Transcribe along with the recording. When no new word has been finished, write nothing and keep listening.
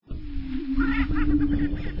When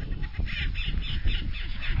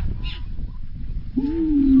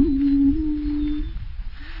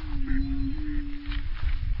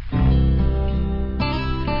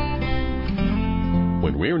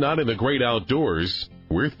we're not in the great outdoors,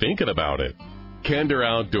 we're thinking about it. Kinder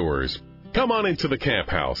Outdoors. Come on into the camp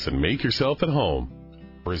house and make yourself at home.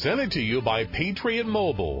 Presented to you by Patriot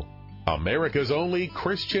Mobile, America's only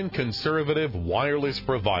Christian conservative wireless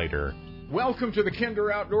provider. Welcome to the Kinder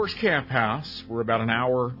Outdoors Camp House. We're about an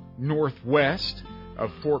hour northwest of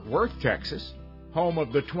Fort Worth, Texas, home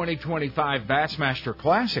of the 2025 Bassmaster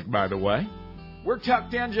Classic, by the way. We're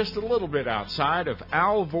tucked in just a little bit outside of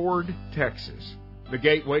Alvord, Texas, the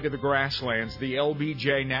gateway to the grasslands, the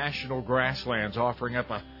LBJ National Grasslands, offering up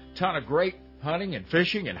a ton of great hunting and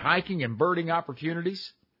fishing and hiking and birding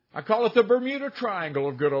opportunities. I call it the Bermuda Triangle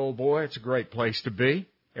of good old boy. It's a great place to be,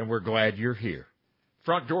 and we're glad you're here.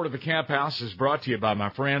 Front door to the camp house is brought to you by my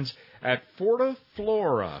friends at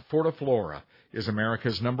Fortiflora. Fortiflora is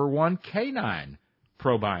America's #1 canine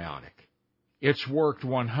probiotic. It's worked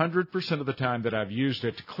 100% of the time that I've used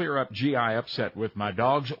it to clear up GI upset with my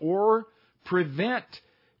dogs or prevent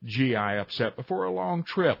GI upset before a long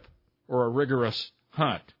trip or a rigorous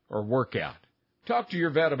hunt or workout. Talk to your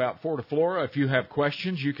vet about Fortiflora. If you have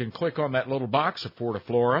questions, you can click on that little box of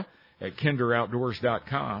Fortiflora at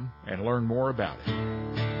kinderoutdoors.com and learn more about it.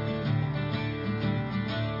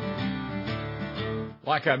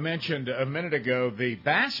 Like I mentioned a minute ago, the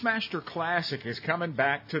Bassmaster Classic is coming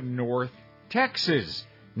back to North Texas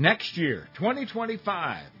next year,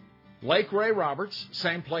 2025. Lake Ray Roberts,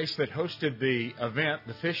 same place that hosted the event,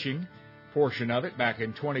 the fishing portion of it, back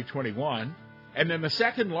in 2021. And then the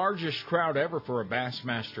second largest crowd ever for a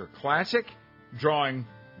Bassmaster Classic, drawing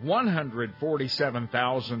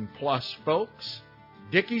 147,000 plus folks,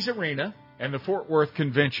 Dickey's Arena and the Fort Worth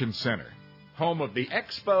Convention Center, home of the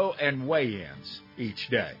expo and weigh-ins each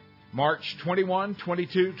day. March 21,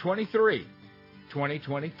 22, 23,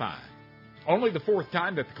 2025. Only the fourth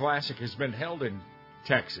time that the Classic has been held in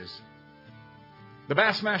Texas. The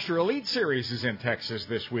Bassmaster Elite Series is in Texas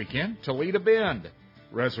this weekend. Toledo Bend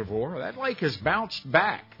Reservoir. That lake has bounced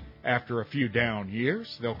back after a few down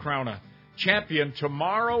years. They'll crown a champion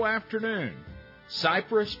tomorrow afternoon.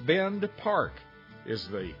 Cypress Bend Park is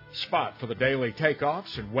the spot for the daily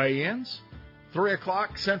takeoffs and weigh-ins. 3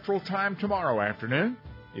 o'clock Central Time tomorrow afternoon.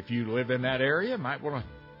 If you live in that area, might want to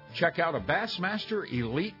check out a Bassmaster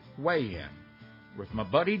Elite weigh-in with my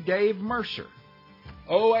buddy Dave Mercer.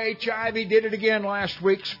 O.H. Ivy did it again last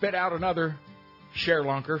week, spit out another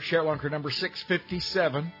sharelunker number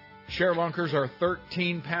 657. Sharelunkers are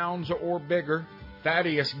 13 pounds or bigger.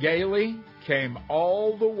 Thaddeus Gailey came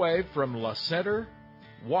all the way from La Center,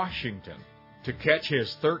 Washington, to catch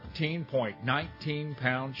his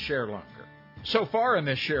 13.19-pound sharelunker. So far in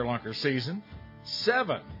this sharelunker season,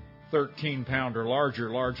 7 13-pound or larger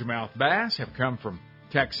largemouth bass have come from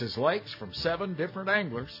Texas lakes from 7 different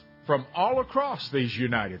anglers from all across these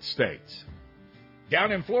United States.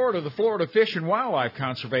 Down in Florida, the Florida Fish and Wildlife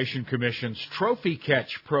Conservation Commission's Trophy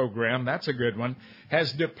Catch program, that's a good one,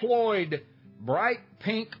 has deployed bright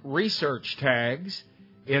pink research tags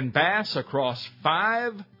in bass across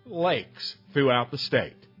 5 lakes throughout the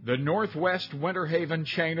state. The Northwest Winter Haven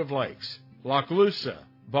chain of lakes, Lochloosa,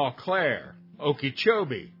 Beauclair,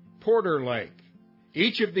 Okeechobee, Porter Lake.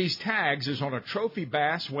 Each of these tags is on a trophy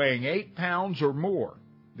bass weighing 8 pounds or more.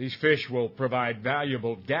 These fish will provide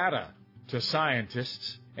valuable data to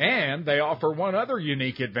scientists, and they offer one other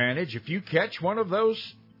unique advantage. If you catch one of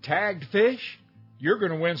those tagged fish, you're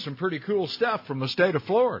going to win some pretty cool stuff from the state of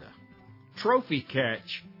Florida.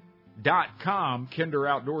 TrophyCatch.com,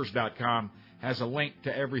 kinderoutdoors.com, has a link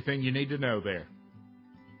to everything you need to know there.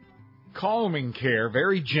 Calming care,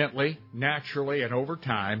 very gently, naturally, and over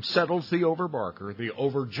time, settles the overbarker, the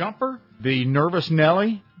overjumper, the nervous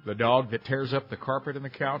Nellie, the dog that tears up the carpet and the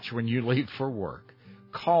couch when you leave for work.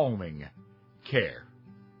 Calming care.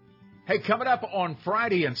 Hey, coming up on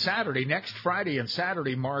Friday and Saturday, next Friday and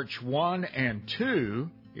Saturday, March 1 and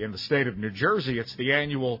 2, in the state of New Jersey, it's the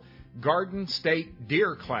annual Garden State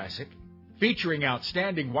Deer Classic, featuring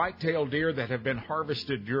outstanding whitetail deer that have been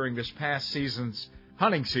harvested during this past season's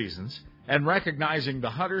hunting seasons, and recognizing the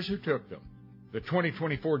hunters who took them. The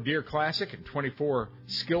 2024 Deer Classic and 24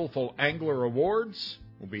 Skillful Angler Awards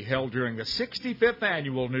will be held during the 65th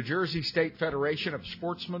Annual New Jersey State Federation of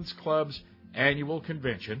Sportsmen's Clubs Annual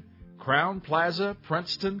Convention, Crown Plaza,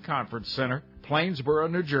 Princeton Conference Center, Plainsboro,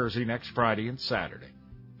 New Jersey, next Friday and Saturday.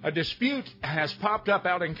 A dispute has popped up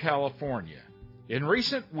out in California. In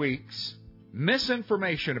recent weeks,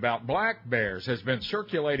 misinformation about black bears has been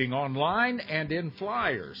circulating online and in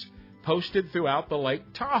flyers posted throughout the Lake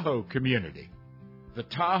Tahoe community. The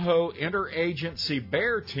Tahoe Interagency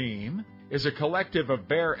Bear Team is a collective of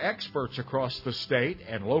bear experts across the state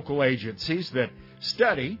and local agencies that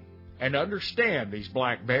study and understand these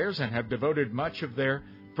black bears and have devoted much of their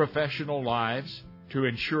professional lives to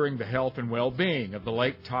ensuring the health and well-being of the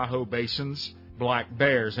Lake Tahoe Basin's black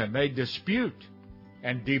bears, and they dispute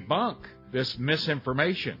and debunk this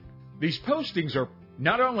misinformation. These postings are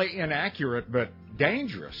not only inaccurate but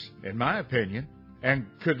dangerous, in my opinion, and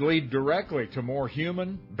could lead directly to more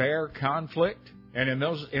human-bear conflict, and in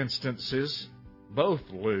those instances, both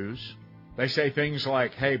lose. They say things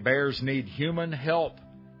like, hey, bears need human help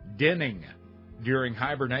denning during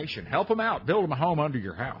hibernation. Help them out. Build them a home under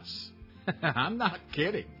your house. I'm not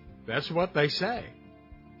kidding. That's what they say.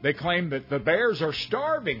 They claim that the bears are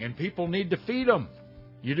starving and people need to feed them.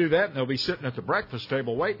 You do that and they'll be sitting at the breakfast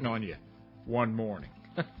table waiting on you one morning.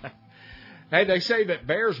 Hey, they say that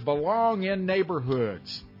bears belong in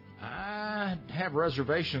neighborhoods. I have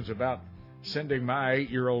reservations about sending my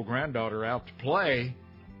 8-year-old granddaughter out to play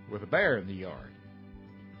with a bear in the yard.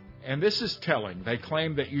 And this is telling. They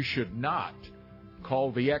claim that you should not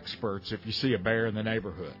call the experts if you see a bear in the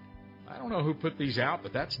neighborhood. I don't know who put these out,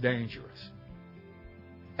 but that's dangerous.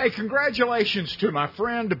 Hey, congratulations to my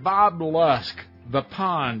friend Bob Lusk, the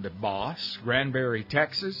pond boss, Granbury,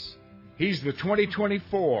 Texas. He's the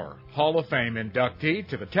 2024 Hall of Fame inductee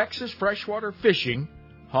to the Texas Freshwater Fishing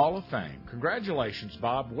Hall of Fame. Congratulations,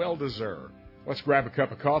 Bob. Well deserved. Let's grab a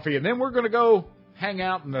cup of coffee, and then we're going to go hang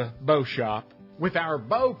out in the bow shop with our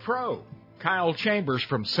bow pro, Kyle Chambers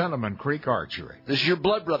from Cinnamon Creek Archery. This is your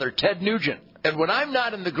blood brother, Ted Nugent. And when I'm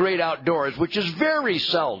not in the great outdoors, which is very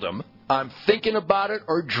seldom, I'm thinking about it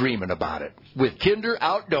or dreaming about it. With Kinder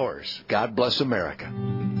Outdoors. God bless America.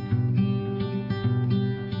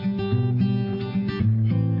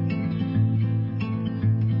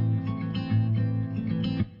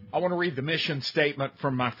 I want to read the mission statement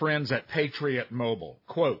from my friends at Patriot Mobile.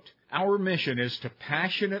 Quote, our mission is to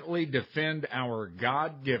passionately defend our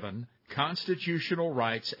God-given constitutional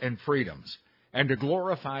rights and freedoms and to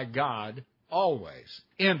glorify God always.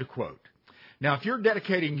 End quote. Now, if you're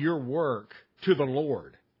dedicating your work to the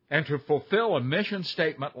Lord and to fulfill a mission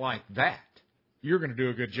statement like that, you're going to do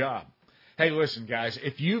a good job. Hey, listen, guys,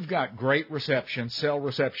 if you've got great reception, cell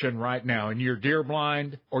reception right now in your deer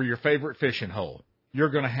blind or your favorite fishing hole, you're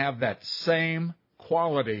going to have that same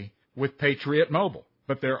quality with Patriot Mobile.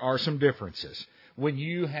 But there are some differences. When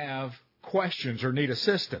you have questions or need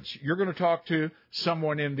assistance, you're going to talk to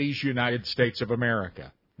someone in these United States of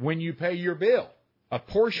America. When you pay your bill, a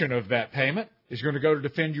portion of that payment is going to go to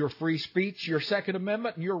defend your free speech, your Second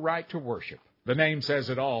Amendment, and your right to worship. The name says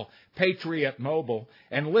it all, Patriot Mobile.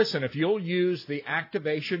 And listen, if you'll use the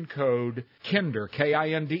activation code KINDER,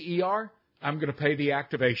 K-I-N-D-E-R, I'm going to pay the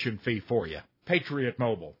activation fee for you. Patriot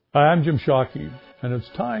Mobile. Hi, I'm Jim Shockey, and it's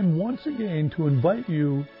time once again to invite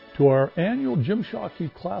you to our annual Jim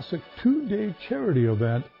Shockey Classic 2-day charity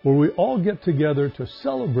event where we all get together to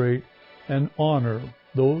celebrate and honor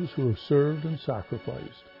those who have served and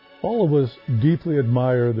sacrificed. All of us deeply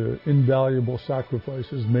admire the invaluable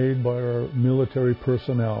sacrifices made by our military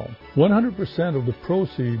personnel. 100% of the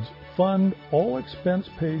proceeds fund all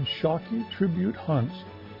expense-paid Shockey tribute hunts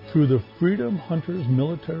through the Freedom Hunters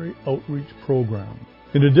Military Outreach Program.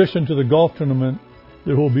 In addition to the golf tournament,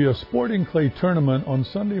 there will be a sporting clay tournament on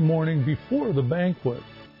Sunday morning before the banquet.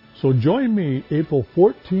 So join me April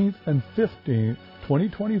 14th and 15th,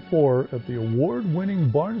 2024 at the award-winning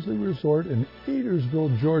Barnsley Resort in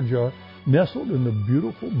Adairsville, Georgia, nestled in the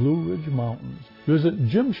beautiful Blue Ridge Mountains. Visit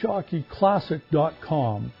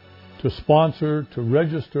JimShockeyClassic.com to sponsor, to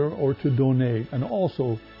register, or to donate, and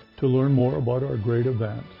also to learn more about our great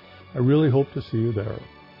event. I really hope to see you there.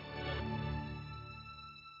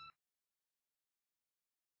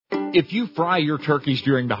 If you fry your turkeys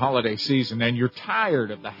during the holiday season and you're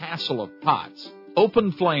tired of the hassle of pots,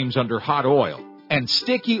 open flames under hot oil, and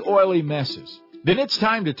sticky, oily messes, then it's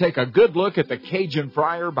time to take a good look at the Cajun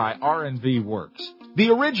Fryer by R&V Works.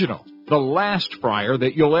 The original, the last fryer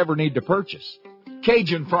that you'll ever need to purchase.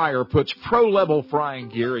 Cajun Fryer puts pro-level frying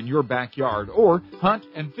gear in your backyard or hunt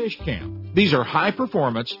and fish camp. These are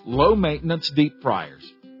high-performance, low-maintenance deep fryers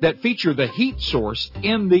that feature the heat source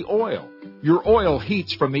in the oil. Your oil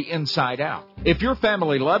heats from the inside out. If your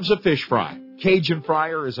family loves a fish fry, Cajun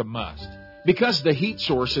Fryer is a must. Because the heat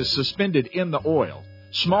source is suspended in the oil,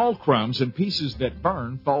 small crumbs and pieces that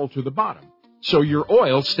burn fall to the bottom. So your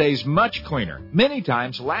oil stays much cleaner, many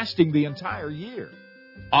times lasting the entire year.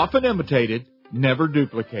 Often imitated, never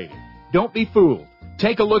duplicated. Don't be fooled.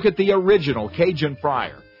 Take a look at the original Cajun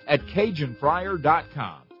Fryer at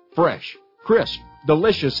CajunFryer.com. Fresh, crisp,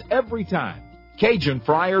 delicious every time.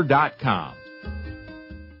 CajunFryer.com.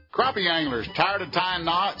 Crappie anglers, tired of tying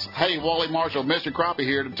knots? Hey, Wally Marshall, Mr. Crappie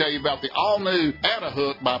here to tell you about the all-new Atta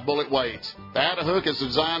Hook by Bullet Weights. The Atta Hook is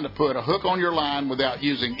designed to put a hook on your line without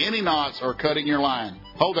using any knots or cutting your line.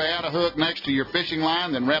 Hold the Atta Hook next to your fishing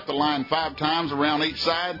line, then wrap the line 5 times around each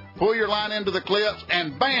side. Pull your line into the clips,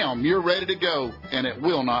 and bam, you're ready to go, and it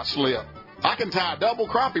will not slip. I can tie a double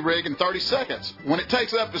crappie rig in 30 seconds when it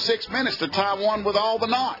takes up to 6 minutes to tie one with all the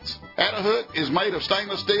knots. Atta Hook is made of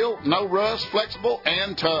stainless steel, no rust, flexible,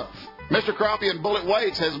 and tough. Mr. Crappie and Bullet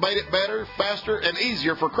Weights has made it better, faster, and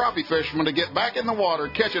easier for crappie fishermen to get back in the water,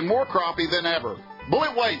 catching more crappie than ever.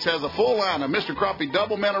 Bullet Weights has a full line of Mr. Crappie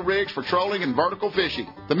double minnow rigs for trolling and vertical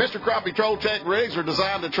fishing. The Mr. Crappie Troll Tech rigs are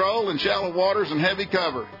designed to troll in shallow waters and heavy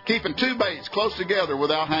cover, keeping 2 baits close together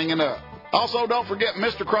without hanging up. Also, don't forget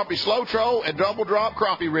Mr. Crappie Slow Troll and Double Drop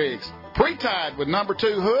Crappie rigs. Pre-tied with number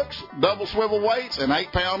 2 hooks, double swivel weights, and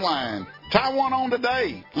 8-pound line. Tie one on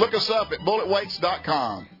today. Look us up at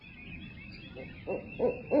bulletweights.com.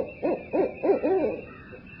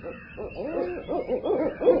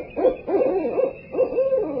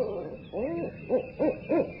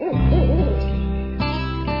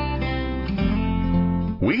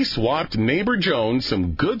 We swapped Neighbor Jones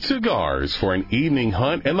some good cigars for an evening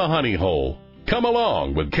hunt in the honey hole. Come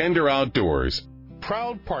along with Kinder Outdoors,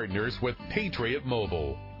 proud partners with Patriot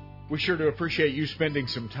Mobile. We sure do appreciate you spending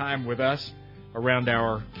some time with us around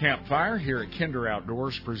our campfire here at Kinder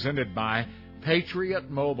Outdoors, presented by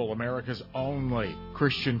Patriot Mobile, America's only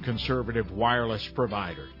Christian conservative wireless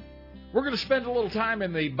provider. We're going to spend a little time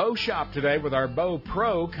in the bow shop today with our bow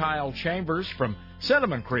pro, Kyle Chambers from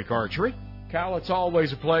Cinnamon Creek Archery. Kyle, it's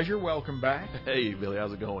always a pleasure. Welcome back. Hey, Billy,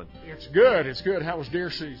 how's it going? It's good. It's good. How was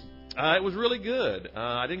deer season? It was really good.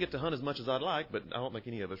 I didn't get to hunt as much as I'd like, but I don't think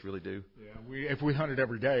any of us really do. Yeah, if we hunted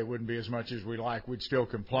every day, it wouldn't be as much as we like. We'd still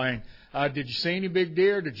complain. Did you see any big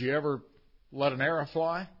deer? Did you ever let an arrow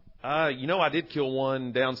fly? I did kill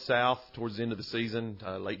one down south towards the end of the season,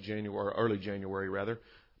 late January, early January, rather.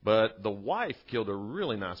 But the wife killed a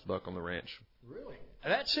really nice buck on the ranch. Really?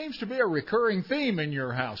 That seems to be a recurring theme in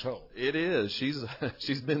your household. It is.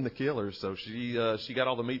 She's been the killer, so she got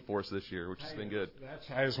all the meat for us this year, which has been good. That's,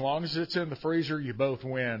 as long as it's in the freezer, you both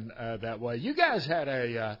win that way. You guys had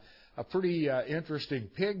a pretty interesting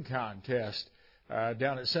pig contest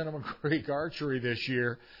down at Cinnamon Creek Archery this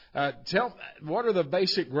year. What are the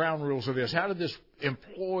basic ground rules of this? How did this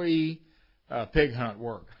employee pig hunt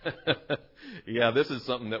work? Yeah, this is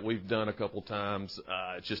something that we've done a couple times.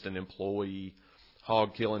 It's just an employee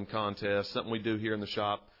hog killing contest, something we do here in the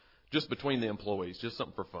shop, just between the employees, just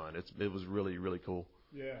something for fun. It was really, really cool.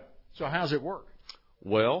 Yeah. So how's it work?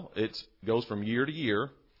 Well, it goes from year to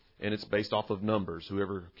year, and it's based off of numbers.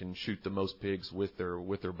 Whoever can shoot the most pigs with their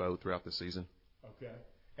bow throughout the season. Okay.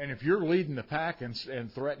 And if you're leading the pack and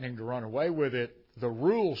threatening to run away with it, the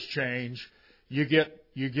rules change. You get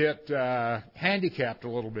handicapped a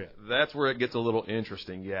little bit. That's where it gets a little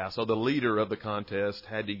interesting, yeah. So the leader of the contest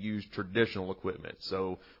had to use traditional equipment.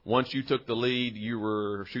 So once you took the lead, you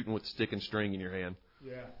were shooting with stick and string in your hand.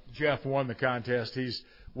 Yeah. Jeff won the contest. He's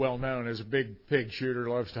well known as a big pig shooter,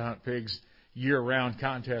 loves to hunt pigs year-round,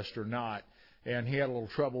 contest or not. And he had a little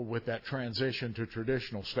trouble with that transition to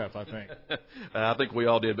traditional stuff, I think. I think we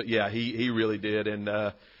all did, but yeah, he really did.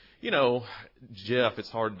 And, Jeff,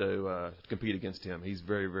 it's hard to compete against him. He's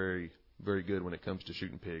very, very, very good when it comes to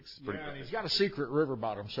shooting pigs. Yeah, and he's got a secret river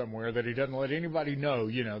bottom somewhere that he doesn't let anybody know,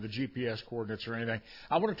 the GPS coordinates or anything.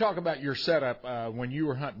 I want to talk about your setup when you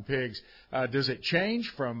were hunting pigs. Does it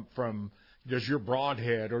change does your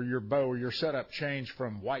broadhead or your bow or your setup change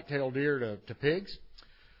from whitetail deer to pigs?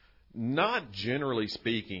 Not generally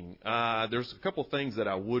speaking. There's a couple things that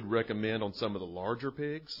I would recommend on some of the larger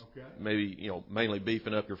pigs. Okay. Maybe, mainly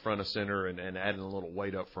beefing up your front of center and adding a little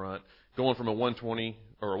weight up front. Going from a 120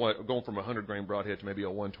 or going from a 100-grain broadhead to maybe a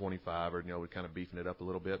 125 or, kind of beefing it up a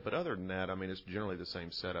little bit. But other than that, it's generally the same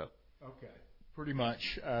setup. Okay. Pretty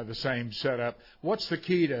much the same setup. What's the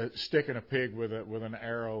key to sticking a pig with an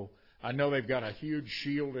arrow? I know they've got a huge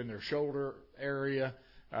shield in their shoulder area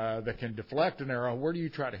that can deflect an arrow. Where do you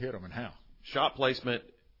try to hit them and how? Shot placement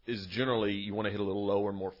is generally you want to hit a little lower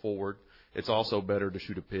and more forward. It's also better to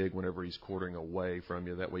shoot a pig whenever he's quartering away from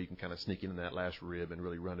you. That way you can kind of sneak in that last rib and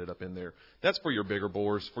really run it up in there. That's for your bigger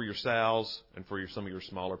boars. For your sows and for some of your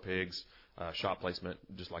smaller pigs, shot placement,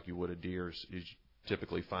 just like you would a deer, is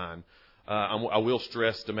typically fine. I will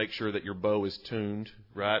stress to make sure that your bow is tuned,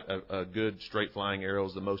 right? A good straight flying arrow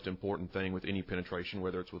is the most important thing with any penetration,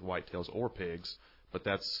 whether it's with whitetails or pigs. But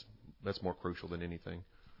that's more crucial than anything.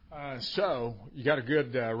 So you got a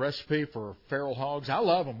good recipe for feral hogs. I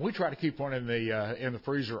love them. We try to keep one in the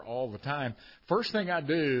freezer all the time. First thing I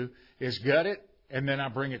do is gut it and then I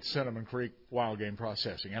bring it to Cinnamon Creek Wild Game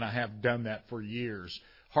Processing, and I have done that for years.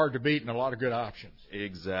 Hard to beat and a lot of good options.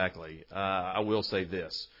 Exactly. I will say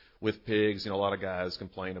this. With pigs, a lot of guys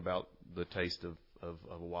complain about the taste of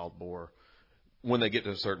a wild boar when they get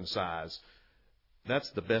to a certain size. That's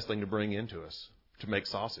the best thing to bring into us to make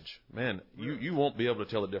sausage. Man, you won't be able to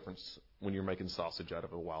tell the difference when you're making sausage out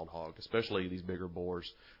of a wild hog, especially these bigger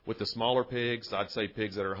boars. With the smaller pigs, I'd say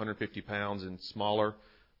pigs that are 150 pounds and smaller,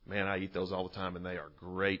 man, I eat those all the time, and they are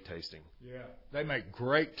great tasting. Yeah, they make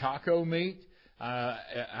great taco meat.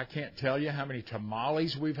 I can't tell you how many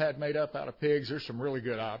tamales we've had made up out of pigs. There's some really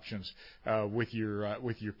good options with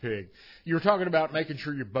your pig. You were talking about making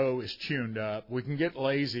sure your bow is tuned up. We can get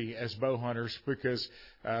lazy as bow hunters because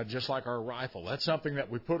just like our rifle, that's something that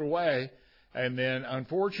we put away, and then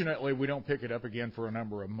unfortunately we don't pick it up again for a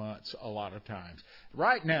number of months a lot of times.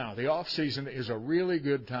 Right now, the off season is a really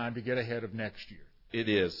good time to get ahead of next year. It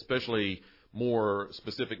is, especially more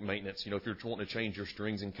specific maintenance. If you're wanting to change your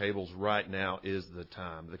strings and cables, right now is the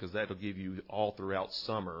time, because that'll give you all throughout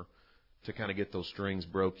summer to kind of get those strings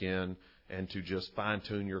broke in and to just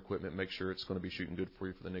fine-tune your equipment, make sure it's going to be shooting good for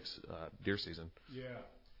you for the next deer season.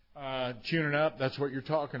 Yeah. Tuning up, that's what you're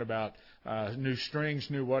talking about. New strings,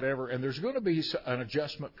 new whatever, and there's going to be an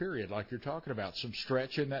adjustment period like you're talking about, some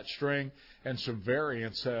stretch in that string and some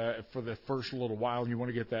variance for the first little while. You want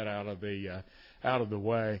to get that out of the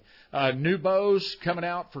way. New bows coming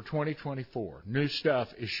out for 2024. New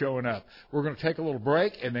stuff is showing up. We're going to take a little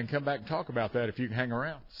break and then come back and talk about that if you can hang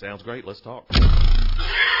around. Sounds great. Let's talk.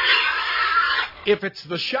 If it's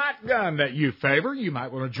the shotgun that you favor, you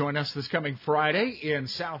might want to join us this coming Friday in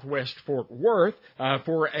Southwest Fort Worth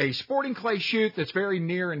for a sporting clay shoot that's very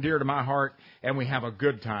near and dear to my heart, and we have a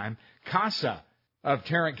good time. Casa of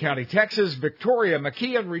Tarrant County, Texas, Victoria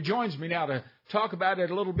McKeon rejoins me now to talk about it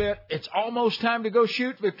a little bit. It's almost time to go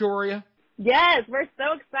shoot, Victoria. Yes, we're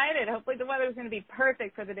so excited. Hopefully the weather's going to be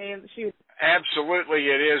perfect for the day of the shoot. Absolutely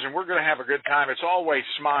it is, and we're going to have a good time. It's always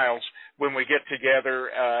smiles when we get together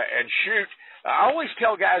and shoot. I always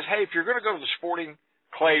tell guys, hey, if you're going to go to the sporting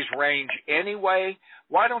clays range anyway,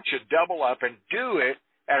 why don't you double up and do it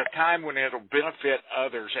at a time when it'll benefit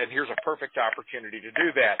others? And here's a perfect opportunity to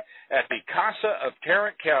do that at the Casa of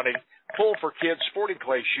Tarrant County Pull for Kids Sporting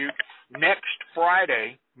Clay Shoot next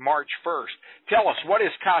Friday, March 1st. Tell us, what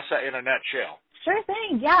is Casa in a nutshell? Sure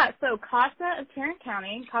thing, yeah. So Casa of Tarrant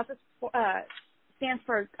County, Casa stands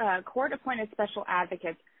for Court Appointed Special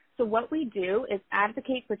Advocates. So what we do is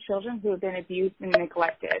advocate for children who have been abused and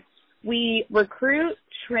neglected. We recruit,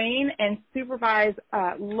 train, and supervise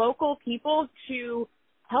local people to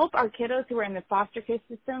help our kiddos who are in the foster care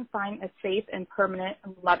system find a safe and permanent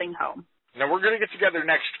and loving home. Now, we're going to get together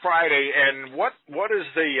next Friday, and what is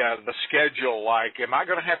the schedule like? Am I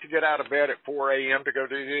going to have to get out of bed at 4 a.m. to go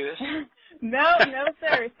do this? No,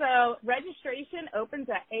 sir. So registration opens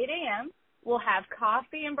at 8 a.m. We'll have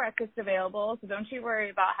coffee and breakfast available, so don't you worry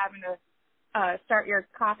about having to start your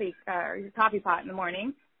coffee pot in the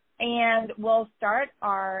morning. And we'll start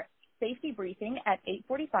our safety briefing at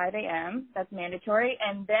 8:45 a.m. That's mandatory.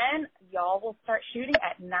 And then y'all will start shooting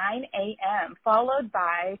at 9 a.m., followed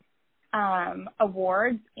by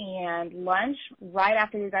awards and lunch right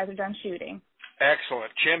after you guys are done shooting.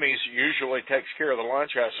 Excellent. Chimmy's usually takes care of the lunch.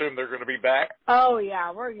 I assume they're going to be back? Oh,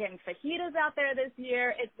 yeah. We're getting fajitas out there this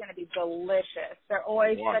year. It's going to be delicious. They're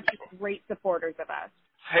always Wonderful. Such great supporters of us.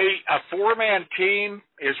 Hey, a four-man team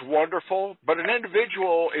is wonderful, but an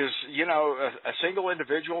individual is, a single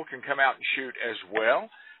individual can come out and shoot as well.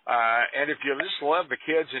 And if you just love the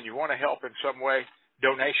kids and you want to help in some way,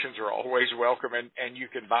 donations are always welcome, and you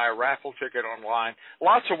can buy a raffle ticket online.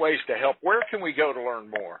 Lots of ways to help. Where can we go to learn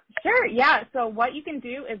more? Sure, yeah. So what you can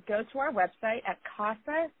do is go to our website at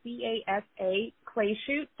CASA, C-A-S-A,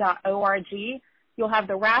 clayshoot.org. You'll have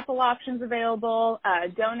the raffle options available,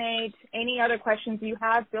 donate. Any other questions you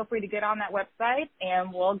have, feel free to get on that website,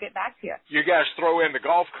 and we'll get back to you. You guys throw in the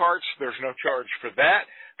golf carts. There's no charge for that.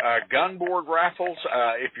 Gun board raffles,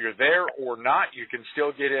 if you're there or not, you can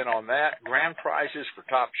still get in on that. Grand prizes for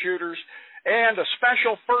top shooters. And a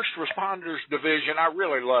special first responders division. I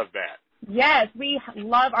really love that. Yes, we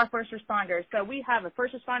love our first responders. So we have a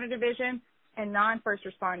first responder division and non-first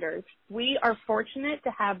responders. We are fortunate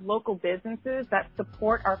to have local businesses that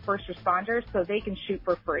support our first responders so they can shoot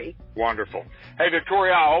for free. Wonderful. Hey,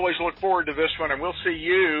 Victoria, I always look forward to this one, and we'll see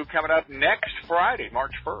you coming up next Friday,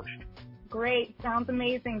 March 1st. Great. Sounds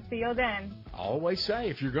amazing. See you then. I always say,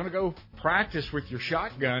 if you're going to go practice with your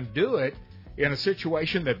shotgun, do it in a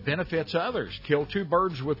situation that benefits others. Kill two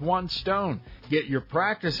birds with one stone. Get your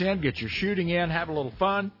practice in, get your shooting in, have a little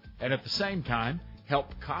fun, and at the same time,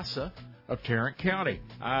 help CASA of Tarrant County.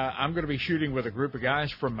 I'm going to be shooting with a group of guys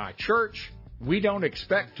from my church. We don't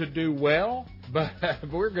expect to do well, but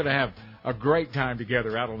we're going to have a great time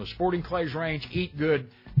together out on the Sporting Clays Range, eat good,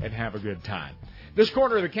 and have a good time. This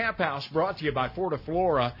corner of the Camp House brought to you by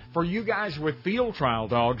Fortiflora. For you guys with field trial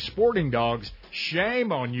dogs, sporting dogs,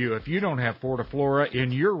 shame on you if you don't have Fortiflora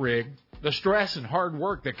in your rig. The stress and hard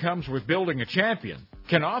work that comes with building a champion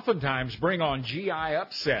can oftentimes bring on GI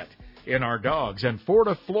upset in our dogs, and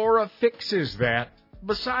Fortiflora fixes that.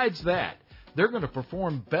 Besides that, they're going to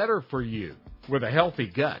perform better for you with a healthy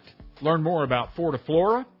gut. Learn more about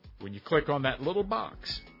Fortiflora when you click on that little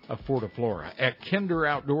box of Fortiflora at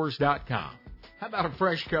kinderoutdoors.com. How about a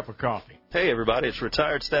fresh cup of coffee? Hey, everybody, it's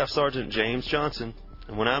retired Staff Sergeant James Johnson.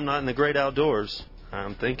 And when I'm not in the great outdoors,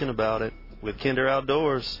 I'm thinking about it with Kinder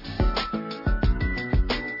Outdoors.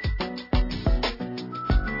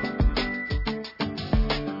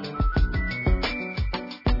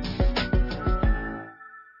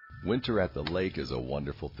 Winter at the lake is a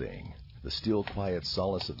wonderful thing. The still, quiet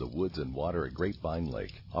solace of the woods and water at Grapevine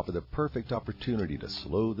Lake offer the perfect opportunity to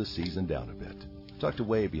slow the season down a bit. Tucked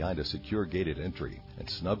away behind a secure gated entry and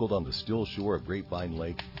snuggled on the still shore of Grapevine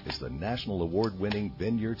Lake is the national award-winning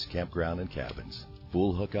Vineyards Campground and Cabins.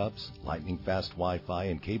 Full hookups, lightning-fast Wi-Fi,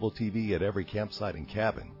 and cable TV at every campsite and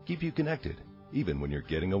cabin keep you connected, even when you're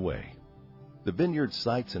getting away. The Vineyards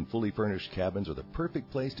sites and fully furnished cabins are the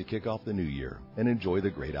perfect place to kick off the new year and enjoy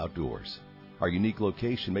the great outdoors. Our unique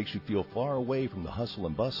location makes you feel far away from the hustle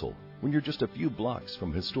and bustle when you're just a few blocks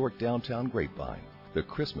from historic downtown Grapevine, the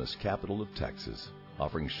Christmas capital of Texas,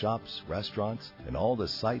 offering shops, restaurants, and all the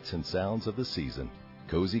sights and sounds of the season.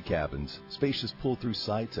 Cozy cabins, spacious pull-through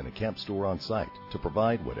sites, and a camp store on site to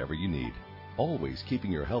provide whatever you need. Always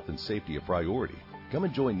keeping your health and safety a priority. Come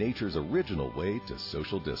enjoy nature's original way to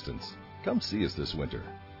social distance. Come see us this winter.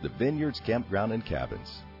 The Vineyards Campground and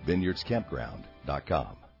Cabins.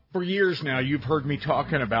 VineyardsCampground.com. For years now, you've heard me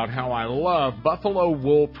talking about how I love buffalo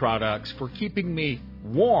wool products for keeping me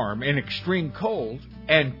warm in extreme cold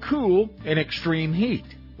and cool in extreme heat.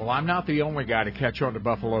 Well, I'm not the only guy to catch on to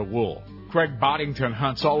buffalo wool. Craig Boddington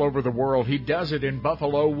hunts all over the world. He does it in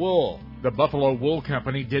buffalo wool. The Buffalo Wool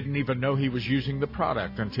Company didn't even know he was using the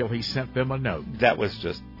product until he sent them a note. That was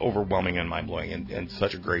just overwhelming and mind-blowing and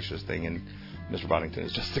such a gracious thing. And Mr. Boddington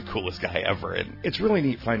is just the coolest guy ever. And it's really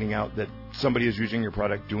neat finding out that somebody is using your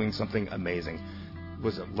product doing something amazing.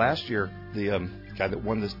 Was it last year, the guy that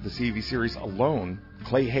won the CEV series alone,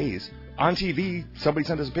 Clay Hayes, on TV, somebody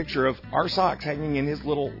sent us a picture of our socks hanging in his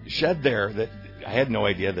little shed there. That I had no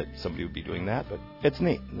idea that somebody would be doing that, but it's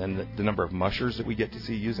neat. And then the number of mushers that we get to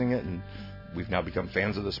see using it, and we've now become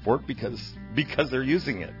fans of the sport because they're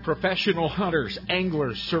using it. Professional hunters,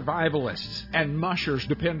 anglers, survivalists, and mushers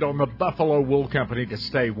depend on the Buffalo Wool Company to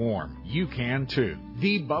stay warm. You can too.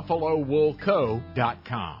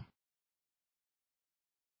 TheBuffaloWoolCo.com.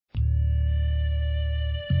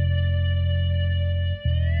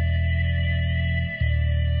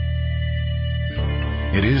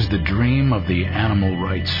 It is the dream of the animal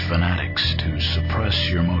rights fanatics to suppress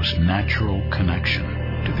your most natural connection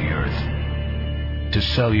to the earth, to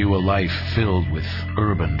sell you a life filled with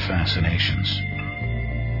urban fascinations,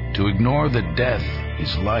 to ignore that death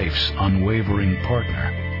is life's unwavering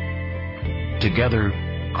partner, together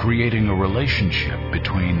creating a relationship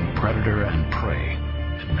between predator and prey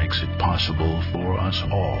that makes it possible for us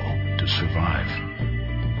all to survive.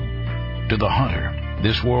 To the hunter,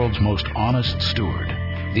 this world's most honest steward,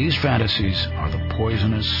 these fantasies are the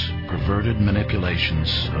poisonous, perverted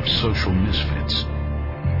manipulations of social misfits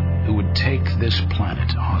who would take this planet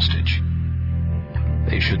hostage.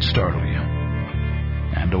 They should startle you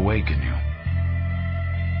and awaken you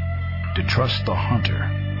to trust the hunter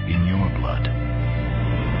in your blood.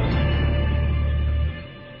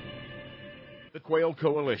 The Quail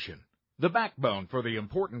Coalition, the backbone for the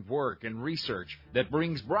important work and research that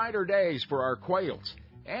brings brighter days for our quails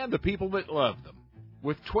and the people that love them.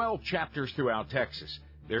 With 12 chapters throughout Texas,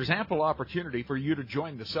 there's ample opportunity for you to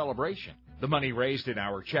join the celebration. The money raised in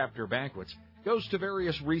our chapter banquets goes to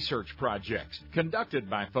various research projects conducted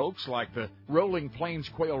by folks like the Rolling Plains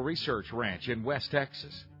Quail Research Ranch in West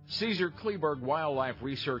Texas, Caesar Kleberg Wildlife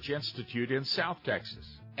Research Institute in South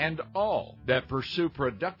Texas, and all that pursue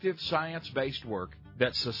productive science-based work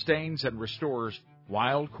that sustains and restores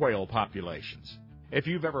wild quail populations. If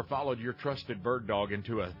you've ever followed your trusted bird dog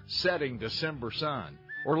into a setting December sun,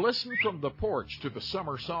 or listened from the porch to the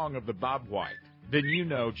summer song of the bobwhite, then you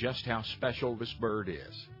know just how special this bird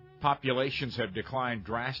is. Populations have declined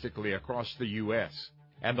drastically across the U.S.,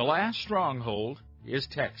 and the last stronghold is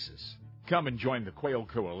Texas. Come and join the Quail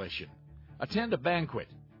Coalition. Attend a banquet,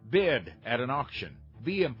 bid at an auction,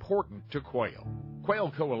 be important to quail.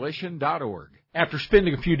 QuailCoalition.org. After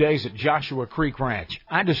spending a few days at Joshua Creek Ranch,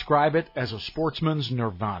 I describe it as a sportsman's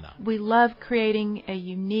nirvana. We love creating a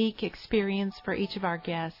unique experience for each of our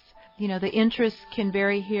guests. You know, the interests can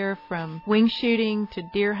vary here from wing shooting to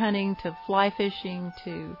deer hunting to fly fishing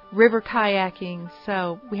to river kayaking.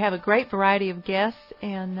 So we have a great variety of guests,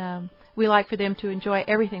 and we like for them to enjoy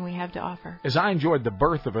everything we have to offer. As I enjoyed the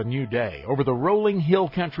birth of a new day over the rolling hill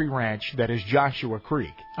country ranch that is Joshua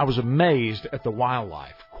Creek, I was amazed at the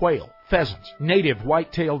wildlife. Quail, pheasants, native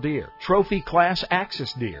white-tailed deer, trophy class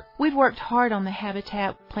axis deer. We've worked hard on the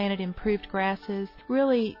habitat, planted improved grasses,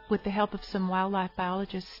 really with the help of some wildlife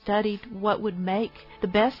biologists studied what would make the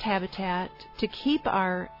best habitat to keep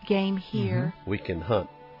our game here. We can hunt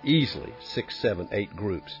easily 6, 7, 8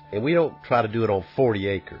 groups. And we don't try to do it on 40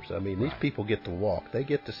 acres. I mean, these people get to walk. They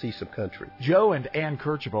get to see some country. Joe and Ann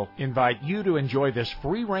Kercheval invite you to enjoy this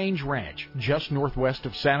free-range ranch just northwest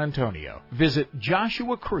of San Antonio. Visit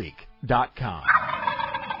joshuacreek.com.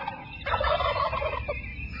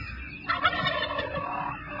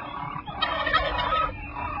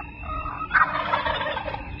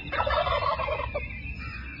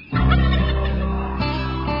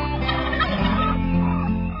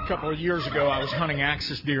 A couple of years ago, I was hunting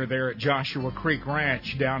axis deer there at Joshua Creek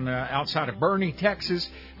Ranch down outside of Boerne, Texas,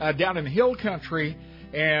 down in the hill country.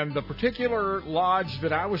 And the particular lodge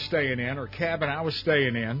that I was staying in, or cabin I was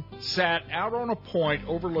staying in, sat out on a point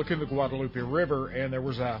overlooking the Guadalupe River, and there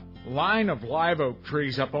was a line of live oak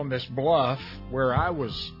trees up on this bluff where I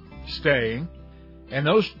was staying. And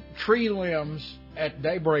those tree limbs at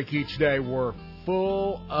daybreak each day were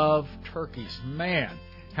full of turkeys. Man,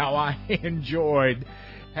 how I enjoyed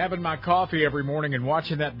having my coffee every morning and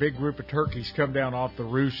watching that big group of turkeys come down off the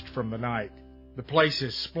roost from the night. The place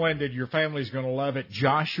is splendid. Your family's going to love it.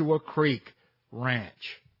 Joshua Creek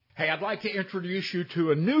Ranch. Hey, I'd like to introduce you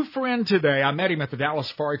to a new friend today. I met him at the Dallas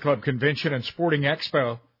Safari Club Convention and Sporting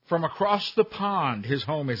Expo from across the pond. His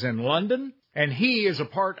home is in London, and he is a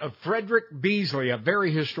part of Frederick Beasley, a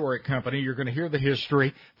very historic company. You're going to hear the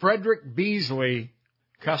history. Frederick Beasley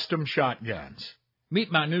Custom Shotguns.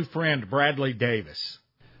 Meet my new friend, Bradley Davis.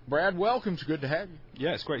 Brad, welcome. It's good to have you.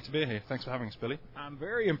 Yeah, it's great to be here. Thanks for having us, Billy. I'm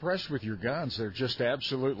very impressed with your guns. They're just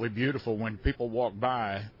absolutely beautiful. When people walk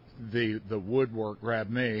by, the woodwork grabbed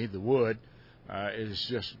me. The wood is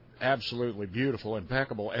just absolutely beautiful,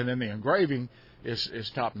 impeccable. And then the engraving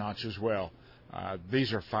is top-notch as well.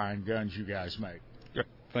 These are fine guns you guys make. Yep.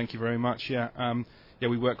 Thank you very much. Yeah,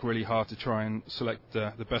 we work really hard to try and select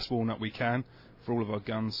the best walnut we can for all of our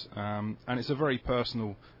guns, and it's a very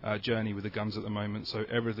personal journey with the guns at the moment, so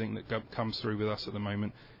everything that comes through with us at the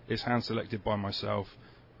moment is hand selected by myself,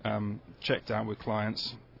 checked out with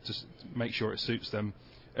clients to make sure it suits them.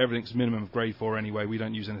 Everything's minimum of grade 4 anyway. We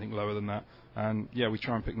don't use anything lower than that. And yeah, we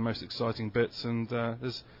try and pick the most exciting bits, and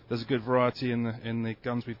there's a good variety in the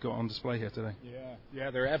guns we've got on display here today. Yeah,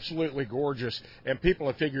 they're absolutely gorgeous. And people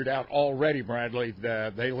have figured out already, Bradley,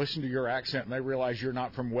 that they listen to your accent and they realize you're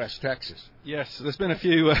not from West Texas. Yes, there's been a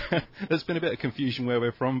few. There's been a bit of confusion where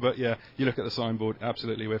we're from, but yeah, you look at the signboard.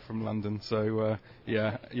 Absolutely, we're from London. So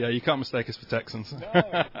yeah, you can't mistake us for Texans.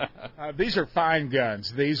 No. These are fine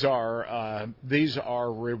guns. These are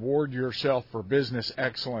reward yourself for business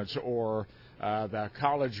excellence, or the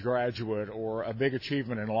college graduate, or a big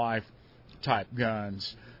achievement in life type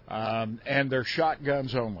guns. And they're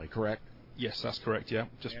shotguns only, correct? Yes, that's correct, yeah.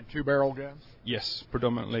 And 2-barrel guns? Yes,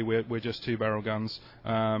 predominantly we're just 2-barrel guns.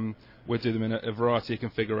 We do them in a variety of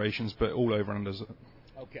configurations, but all over unders.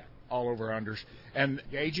 Okay, all over unders. And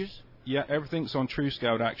gauges? Yeah, everything's on true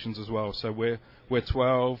scaled actions as well. So we're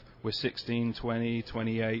 12, we're 16, 20,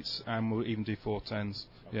 28s, and we'll even do 410s.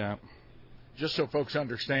 Okay. Yeah. Just so folks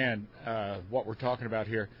understand what we're talking about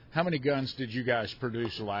here, how many guns did you guys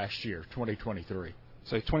produce last year, 2023?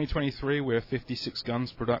 So 2023, we're 56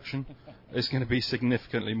 guns production. It's going to be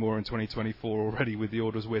significantly more in 2024 already with the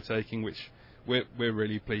orders we're taking, which we're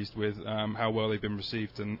really pleased with how well they've been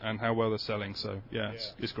received and how well they're selling. So, yeah.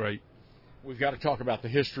 It's great. We've got to talk about the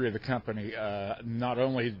history of the company. Not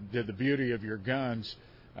only did the beauty of your guns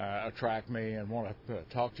attract me and want to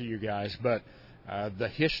talk to you guys, but the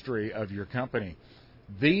history of your company.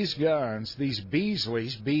 These guns, these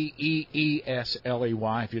Beasleys, Beesley,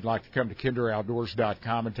 if you'd like to come to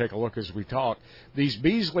kinderoutdoors.com and take a look as we talk, these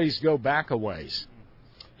Beasleys go back a ways.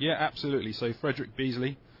 Yeah, absolutely. So Frederick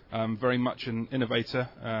Beasley, very much an innovator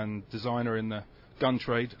and designer in the gun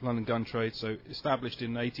trade, London gun trade, so established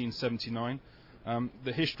in 1879.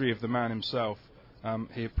 The history of the man himself,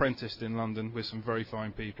 he apprenticed in London with some very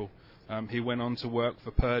fine people. He went on to work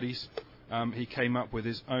for Purdy's. He came up with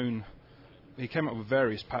his own he came up with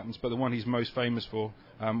various patterns, but the one he's most famous for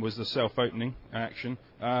was the self-opening action,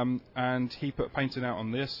 and he put painting out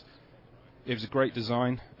on this. It was a great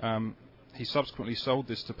design. He subsequently sold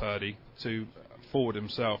this to Purdy to forward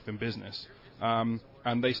himself in business,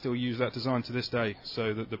 and they still use that design to this day.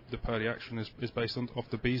 So that the Purdy action is based off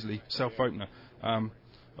the Beasley self-opener.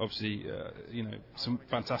 Obviously, some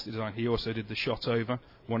fantastic design. He also did the shot over,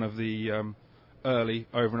 one of the early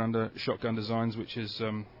over and under shotgun designs, which is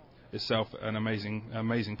itself an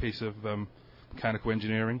amazing piece of mechanical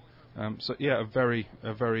engineering. A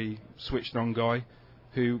very switched on guy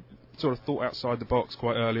who sort of thought outside the box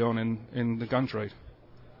quite early on in the gun trade.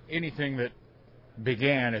 Anything that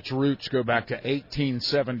began, its roots go back to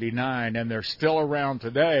 1879, and they're still around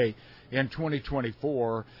today in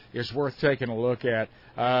 2024, is worth taking a look at.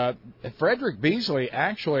 Frederick Beasley,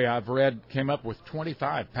 actually, I've read, came up with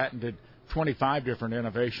patented 25 different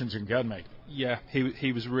innovations in gun making. Yeah,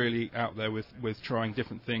 he was really out there with trying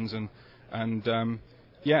different things and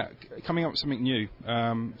coming up with something new.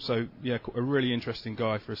 A really interesting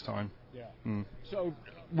guy for his time. Yeah. Mm. So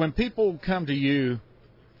when people come to you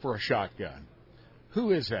for a shotgun,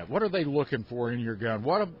 who is that? What are they looking for in your gun?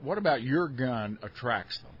 What about your gun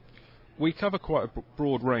attracts them? We cover quite a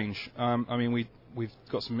broad range. We've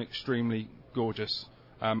got some extremely gorgeous,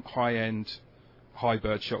 high-end,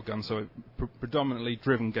 high-bird shotguns, so predominantly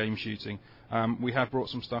driven game shooting. We have brought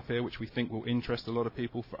some stuff here which we think will interest a lot of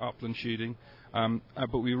people for upland shooting,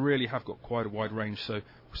 but we really have got quite a wide range. So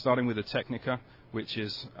starting with the Technica, which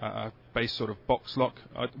is a base sort of box lock.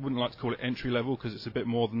 I wouldn't like to call it entry-level because it's a bit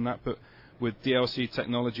more than that, but with DLC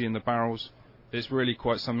technology in the barrels, it's really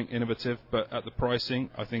quite something innovative, but at the pricing,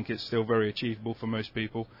 I think it's still very achievable for most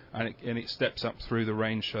people, and it steps up through the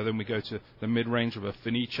range. So then we go to the mid-range of a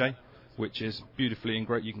Fenice, which is beautifully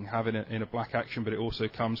engraved. You can have it in a black action, but it also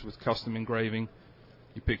comes with custom engraving.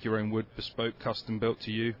 You pick your own wood, bespoke, custom built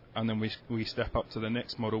to you, and then we step up to the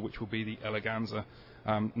next model, which will be the Eleganza,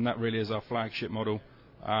 and that really is our flagship model.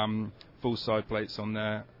 Full side plates on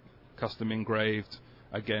there, custom engraved.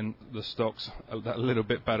 Again, the stocks that little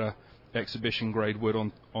bit better exhibition grade wood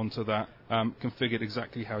onto that, configured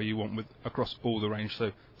exactly how you want across all the range.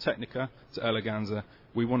 So Technica to Eleganza,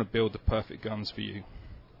 we want to build the perfect guns for you.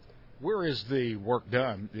 Where is the work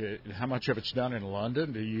done? How much of it's done in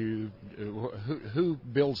London? Who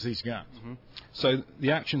builds these guns? Mm-hmm. So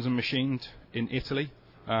the actions are machined in Italy,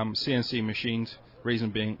 CNC machined. Reason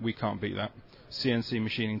being, we can't beat that. CNC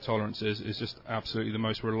machining tolerances is just absolutely the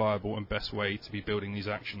most reliable and best way to be building these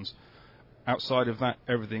actions. Outside of that,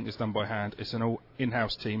 everything is done by hand. It's an all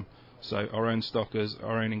in-house team, so our own stockers,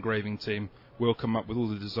 our own engraving team will come up with all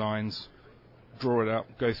the designs, draw it up,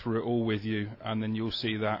 go through it all with you, and then you'll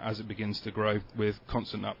see that as it begins to grow with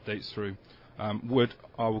constant updates through. Wood,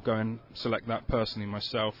 I will go and select that personally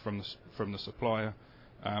myself from the supplier.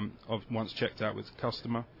 Once checked out with the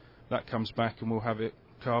customer, that comes back and we'll have it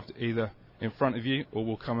carved either in front of you, or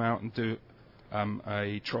we'll come out and do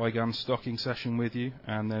a tri-gun stocking session with you,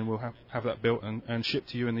 and then we'll have that built and shipped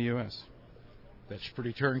to you in the US. That's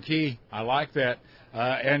pretty turnkey. I like that.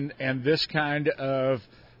 And this kind of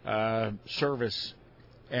service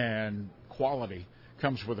and quality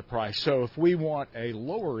comes with a price. So if we want a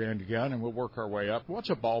lower end gun, and we'll work our way up, what's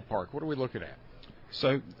a ballpark? What are we looking at?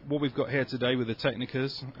 So what we've got here today with the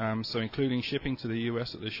Technicas, so including shipping to the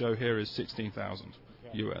US at the show here, is $16,000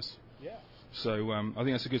 US. Yeah. So I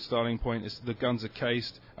think that's a good starting point. The guns are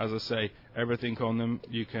cased, as I say, everything on them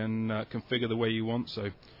you can configure the way you want. So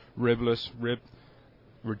ribless,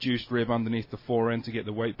 reduced rib underneath the fore end to get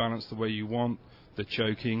the weight balance the way you want. The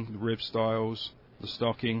choking, the rib styles, the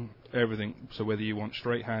stocking, everything. So whether you want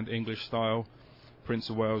straight hand English style, Prince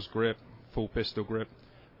of Wales grip, full pistol grip,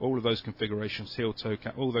 all of those configurations, heel toe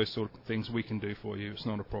cap, all those sort of things we can do for you. It's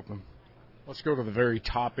not a problem. Let's go to the very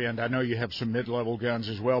top end. I know you have some mid-level guns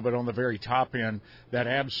as well, but on the very top end, that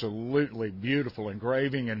absolutely beautiful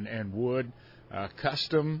engraving and wood,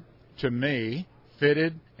 custom to me,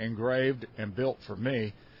 fitted, engraved, and built for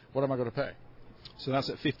me. What am I going to pay? So that's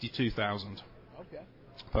at $52,000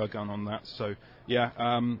 per gun on that. So,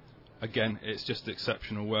 again, it's just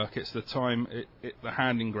exceptional work. It's the time, the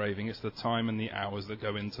hand engraving, it's the time and the hours that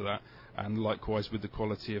go into that, and likewise with the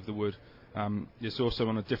quality of the wood. It's also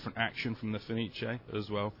on a different action from the Fenice as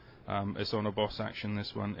well. It's on a Boss action,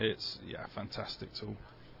 this one. It's, fantastic tool.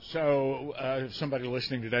 So if somebody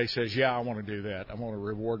listening today says, I want to do that, I want to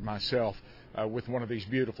reward myself with one of these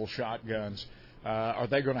beautiful shotguns, are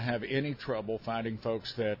they going to have any trouble finding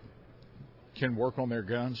folks that can work on their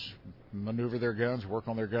guns, maneuver their guns, work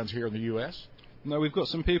on their guns here in the U.S.? No, we've got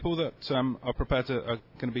some people that are going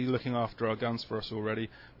to be looking after our guns for us already,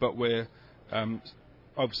 but we're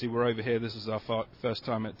obviously we're over here. This is our first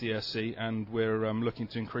time at DSC, and we're looking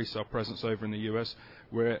to increase our presence over in the US.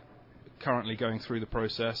 We're currently going through the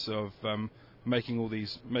process of making all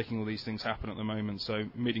these things happen at the moment. So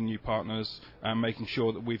meeting new partners and making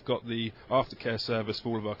sure that we've got the aftercare service for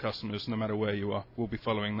all of our customers, no matter where you are. We'll be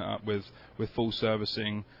following that up with full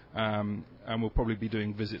servicing, and we'll probably be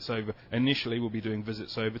doing visits over. Initially, we'll be doing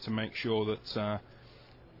visits over to make sure that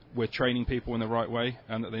we're training people in the right way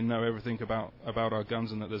and that they know everything about our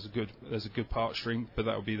guns and that there's a good part stream. But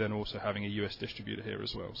that will be then also having a US distributor here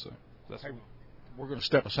as well. So that's. We're going to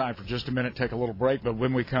step aside for just a minute, take a little break, but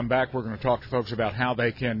when we come back, we're going to talk to folks about how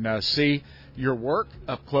they can see your work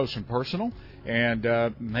up close and personal,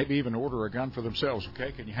 and maybe even order a gun for themselves,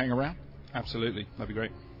 okay? Can you hang around? Absolutely. That'd be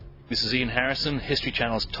great. This is Ian Harrison, History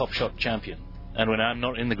Channel's Top Shot champion. And when I'm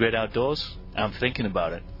not in the great outdoors, I'm thinking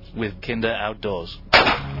about it with Kinder Outdoors.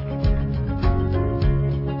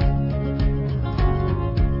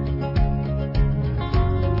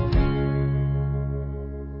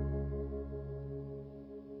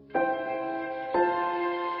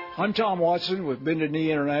 I'm Tom Watson with Bended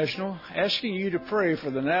Knee International, asking you to pray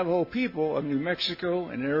for the Navajo people of New Mexico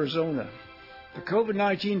and Arizona. The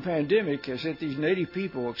COVID-19 pandemic has hit these Native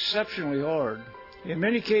people exceptionally hard. In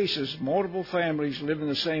many cases, multiple families live in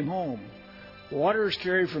the same home. Water is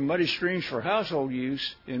carried from muddy streams for household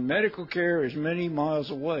use, and medical care is many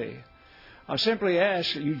miles away. I simply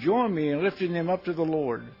ask that you join me in lifting them up to the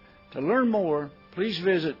Lord. To learn more, please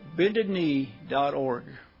visit bendedknee.org.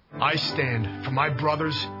 I stand for my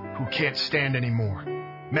brothers who can't stand anymore.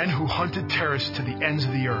 Men who hunted terrorists to the ends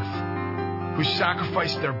of the earth, who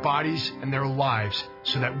sacrificed their bodies and their lives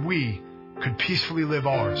so that we could peacefully live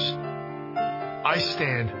ours. I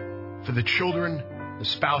stand for the children, the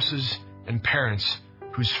spouses, and parents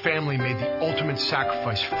whose family made the ultimate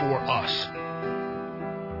sacrifice for us.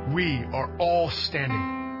 We are all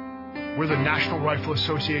standing. We're the National Rifle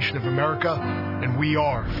Association of America, and we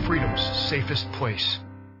are freedom's safest place.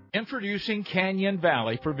 Introducing Canyon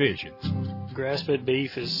Valley Provisions. Grass-fed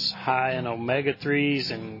beef is high in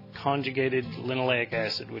omega-3s and conjugated linoleic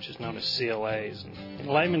acid, which is known as CLAs. In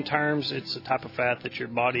layman terms, it's a type of fat that your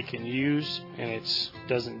body can use, and it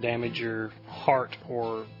doesn't damage your heart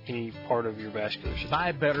or any part of your vascular system.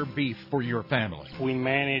 Buy better beef for your family. We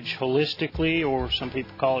manage holistically, or some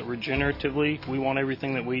people call it regeneratively. We want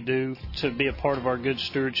everything that we do to be a part of our good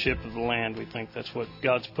stewardship of the land. We think that's what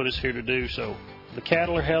God's put us here to do, so the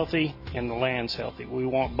cattle are healthy and the land's healthy. We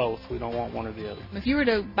want both. We don't want one or the other. If you were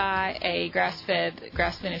to buy a grass-fed,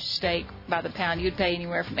 grass-finished steak by the pound, you'd pay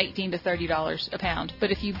anywhere from $18 to $30 a pound.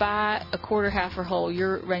 But if you buy a quarter, half, or whole,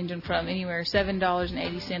 you're ranging from anywhere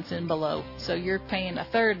 $7.80 and below. So you're paying a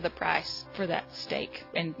third of the price for that steak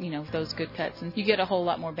and, those good cuts. And you get a whole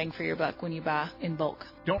lot more bang for your buck when you buy in bulk.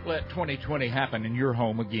 Don't let 2020 happen in your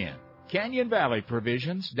home again.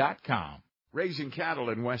 CanyonValleyProvisions.com. Raising cattle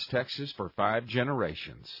in West Texas for 5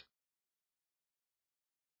 generations.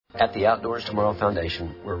 At the Outdoors Tomorrow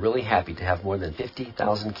Foundation, we're really happy to have more than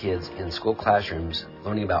 50,000 kids in school classrooms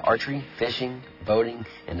learning about archery, fishing, boating,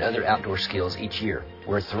 and other outdoor skills each year.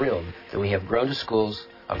 We're thrilled that we have grown to schools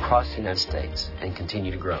across the United States and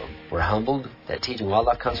continue to grow. We're humbled that teaching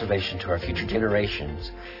wildlife conservation to our future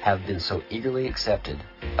generations have been so eagerly accepted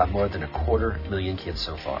by more than 250,000 kids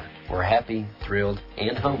so far. We're happy, thrilled,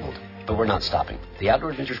 and humbled. But we're not stopping. The Outdoor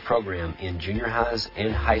Adventures program in junior highs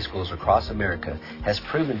and high schools across America has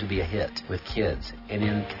proven to be a hit with kids. And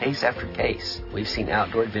in case after case, we've seen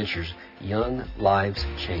Outdoor Adventures' young lives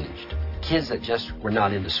changed. Kids that just were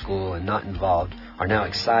not into school and not involved are now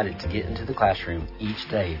excited to get into the classroom each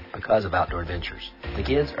day because of Outdoor Adventures. The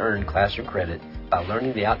kids earn classroom credit by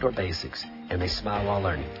learning the outdoor basics, and they smile while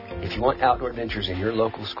learning. If you want Outdoor Adventures in your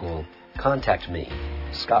local school, contact me,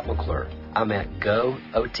 Scott McClure. I'm at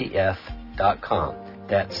gootf.com.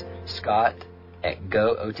 That's Scott at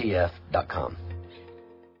gootf.com.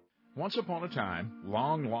 Once upon a time,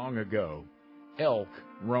 long, long ago, elk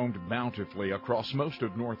roamed bountifully across most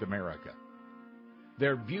of North America.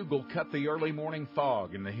 Their bugle cut the early morning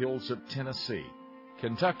fog in the hills of Tennessee,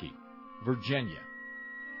 Kentucky, Virginia,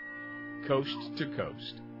 coast to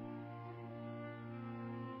coast.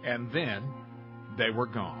 And then they were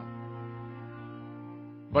gone.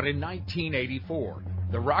 But in 1984,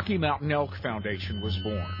 the Rocky Mountain Elk Foundation was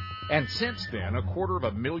born. And since then,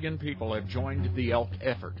 250,000 people have joined the elk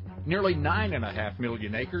effort. Nearly 9.5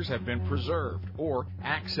 million acres have been preserved or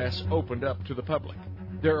access opened up to the public.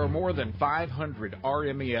 There are more than 500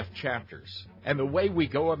 RMEF chapters, and the way we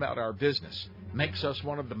go about our business makes us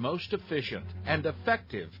one of the most efficient and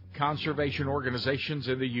effective conservation organizations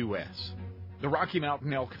in the U.S. The Rocky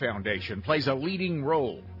Mountain Elk Foundation plays a leading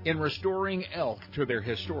role in restoring elk to their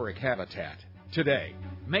historic habitat. Today,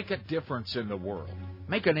 make a difference in the world.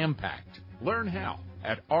 Make an impact. Learn how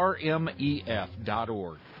at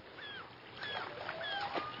rmef.org.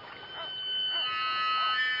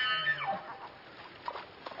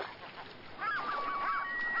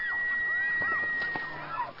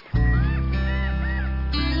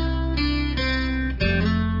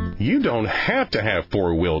 You don't have to have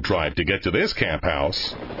four-wheel drive to get to this camp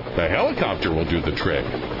house. The helicopter will do the trick.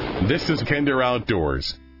 This is Kinder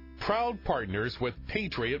Outdoors, proud partners with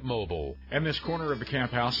Patriot Mobile. And this corner of the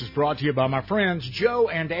camp house is brought to you by my friends Joe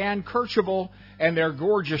and Ann Kirchable and their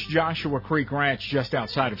gorgeous Joshua Creek Ranch just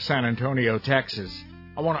outside of San Antonio, Texas.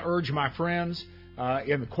 I want to urge my friends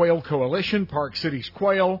in the Quail Coalition, Park Cities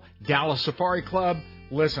Quail, Dallas Safari Club,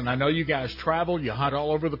 listen, I know you guys travel, you hunt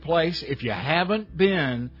all over the place. If you haven't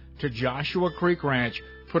been to Joshua Creek Ranch,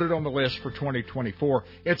 put it on the list for 2024.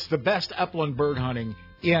 It's the best upland bird hunting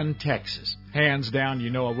in Texas. Hands down,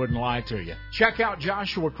 you know I wouldn't lie to you. Check out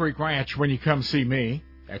Joshua Creek Ranch when you come see me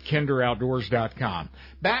at kinderoutdoors.com.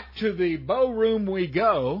 Back to the bow room we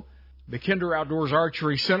go, the Kinder Outdoors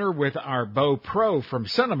Archery Center with our bow pro from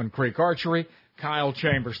Cinnamon Creek Archery, Kyle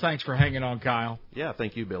Chambers. Thanks for hanging on, Kyle. Yeah,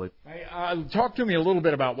 thank you, Billy. Hey, talk to me a little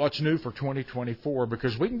bit about what's new for 2024,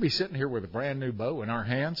 because we can be sitting here with a brand-new bow in our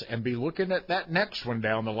hands and be looking at that next one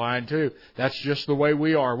down the line, too. That's just the way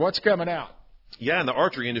we are. What's coming out? Yeah, in the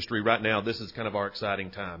archery industry right now, this is kind of our exciting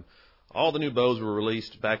time. All the new bows were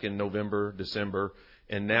released back in November, December,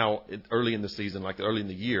 and now early in the season, like early in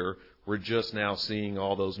the year, we're just now seeing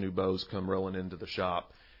all those new bows come rolling into the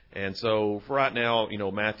shop. And so for right now, you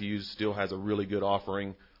know, Matthews still has a really good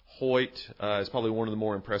offering. Hoyt is probably one of the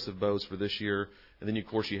more impressive bows for this year. And then, of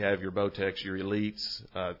course, you have your Bowtex, your Elites,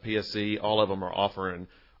 PSC. All of them are offering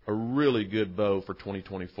a really good bow for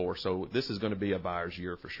 2024. So this is going to be a buyer's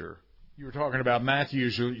year for sure. You were talking about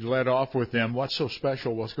Matthews. You led off with them. What's so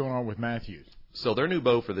special? What's going on with Matthews? So their new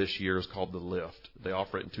bow for this year is called the Lift. They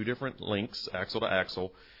offer it in two different lengths, axle to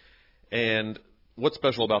axle. And what's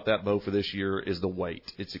special about that bow for this year is the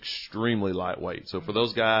weight. It's extremely lightweight. So for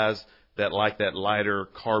those guys that like that lighter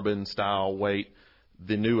carbon style weight,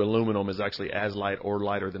 the new aluminum is actually as light or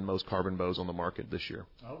lighter than most carbon bows on the market this year.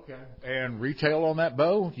 Okay. And retail on that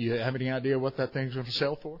bow, do you have any idea what that thing's going to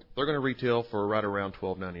sell for? They're going to retail for right around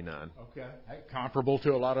 $12.99. Okay. Hey, comparable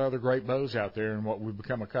to a lot of other great bows out there and what we've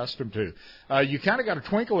become accustomed to. You kind of got a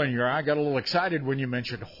twinkle in your eye, got a little excited when you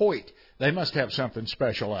mentioned Hoyt. They must have something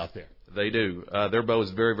special out there. They do. Their bow is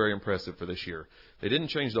very, very impressive for this year. They didn't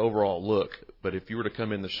change the overall look, but if you were to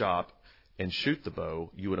come in the shop and shoot the bow,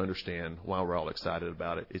 you would understand why we're all excited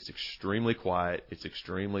about it. It's extremely quiet, it's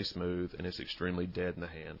extremely smooth, and it's extremely dead in the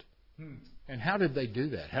hand. And how did they do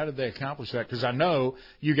that? How did they accomplish that? Because I know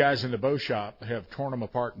you guys in the bow shop have torn them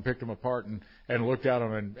apart and picked them apart and looked at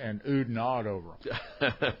them and oohed and awed over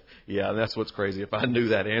them. Yeah, that's what's crazy. If I knew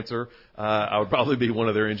that answer, I would probably be one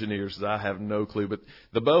of their engineers. I have no clue. But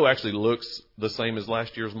the bow actually looks the same as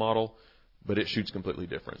last year's model, but it shoots completely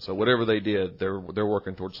different. So whatever they did, they're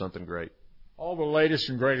working towards something great. All the latest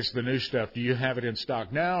and greatest, the new stuff, do you have it in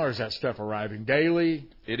stock now, or is that stuff arriving daily?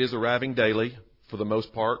 It is arriving daily for the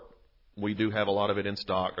most part. We do have a lot of it in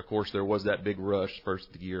stock. Of course, there was that big rush first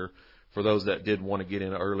of the year for those that did want to get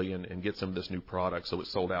in early and get some of this new product, so it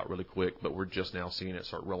sold out really quick, but we're just now seeing it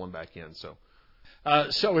start rolling back in. So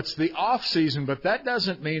it's the off-season, but that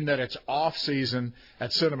doesn't mean that it's off-season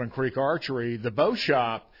at Cinnamon Creek Archery. The bow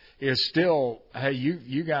shop is still, hey,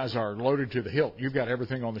 you guys are loaded to the hilt. You've got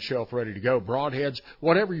everything on the shelf ready to go, broadheads,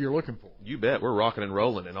 whatever you're looking for. You bet. We're rocking and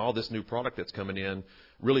rolling, and all this new product that's coming in,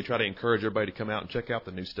 really try to encourage everybody to come out and check out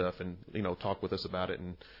the new stuff and, you know, talk with us about it,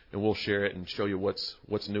 and we'll share it and show you what's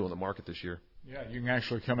new on the market this year. Yeah, you can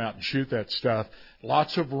actually come out and shoot that stuff.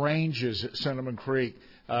 Lots of ranges at Cinnamon Creek.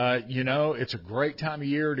 You know, it's a great time of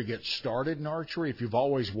year to get started in archery if you've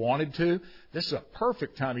always wanted to. This is a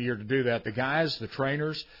perfect time of year to do that. The guys, the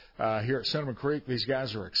trainers here at Cinnamon Creek, these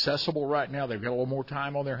guys are accessible right now. They've got a little more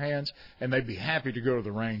time on their hands, and they'd be happy to go to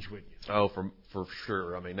the range with you. Oh, for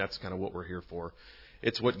sure. I mean, that's kind of what we're here for.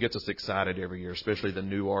 It's what gets us excited every year, especially the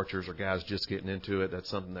new archers or guys just getting into it. That's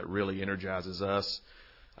something that really energizes us.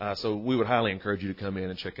 So we would highly encourage you to come in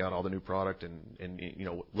and check out all the new product and you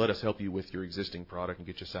know, let us help you with your existing product and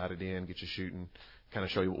get you sighted in, get you shooting, kind of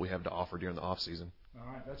show you what we have to offer during the off season.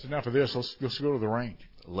 All right, that's enough of this. Let's go to the range.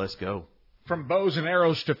 Let's go. From bows and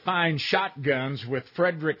arrows to fine shotguns with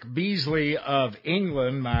Frederick Beasley of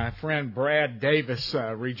England, my friend Brad Davis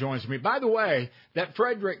rejoins me. By the way, that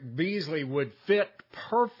Frederick Beasley would fit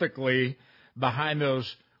perfectly behind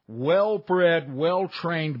those well-bred,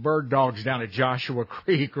 well-trained bird dogs down at Joshua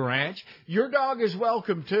Creek Ranch. Your dog is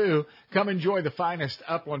welcome, too. Come enjoy the finest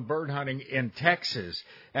upland bird hunting in Texas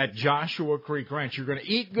at Joshua Creek Ranch. You're going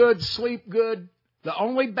to eat good, sleep good. The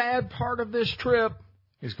only bad part of this trip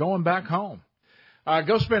is going back home.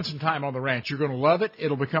 Go spend some time on the ranch. You're going to love it.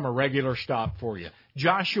 It'll become a regular stop for you.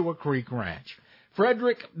 Joshua Creek Ranch.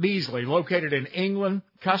 Frederick Beasley, located in England,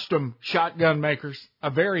 custom shotgun makers, a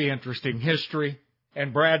very interesting history.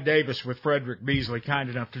 And Brad Davis with Frederick Beasley, kind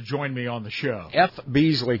enough to join me on the show. F.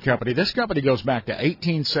 Beasley Company. This company goes back to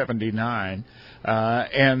 1879,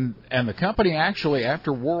 and the company actually,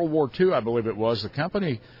 after World War II, I believe it was, the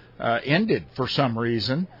company ended for some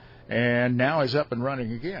reason, and now is up and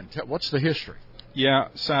running again. What's the history? Yeah,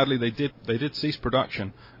 sadly they did cease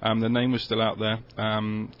production. The name was still out there.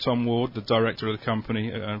 Tom Ward, the director of the company,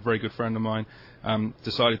 a very good friend of mine,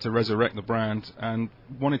 decided to resurrect the brand and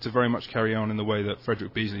wanted to very much carry on in the way that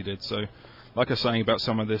Frederick Beasley did. So, like I was saying about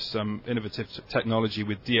some of this innovative technology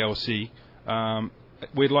with DLC,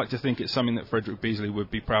 we'd like to think it's something that Frederick Beasley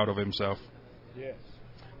would be proud of himself. Yes.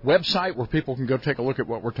 Website where people can go take a look at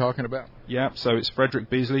what we're talking about? Yeah, so it's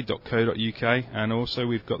frederickbeasley.co.uk, and also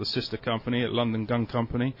we've got the sister company at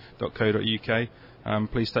londonguncompany.co.uk.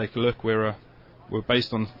 Please take a look. We're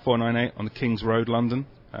based on 498 on the King's Road, London,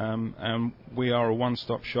 and we are a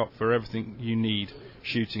one-stop shop for everything you need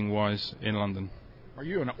shooting-wise in London. Are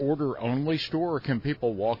you an order-only store, or can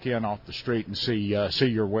people walk in off the street and see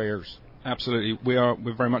your wares? Absolutely. We're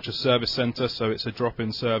very much a service centre, so it's a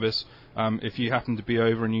drop-in service. If you happen to be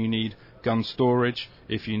over and you need gun storage,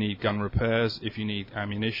 if you need gun repairs, if you need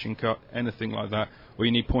ammunition cut, anything like that, or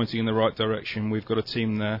you need pointing in the right direction, we've got a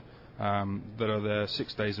team there that are there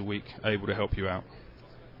 6 days a week, able to help you out.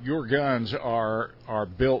 Your guns are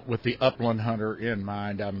built with the upland hunter in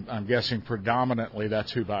mind. I'm guessing predominantly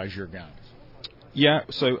that's who buys your guns. Yeah,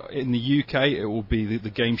 so in the UK it will be the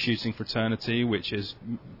game shooting fraternity, which is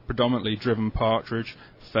predominantly driven partridge,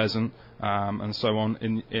 pheasant, and so on.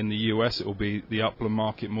 In the US it will be the upland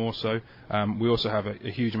market more so. We also have a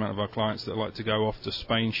huge amount of our clients that like to go off to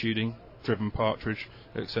Spain shooting, driven partridge,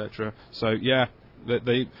 etc. So yeah,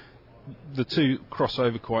 the two cross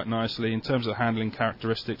over quite nicely. In terms of handling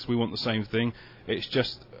characteristics, we want the same thing. It's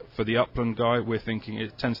just for the upland guy, we're thinking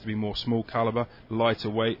it tends to be more small caliber, lighter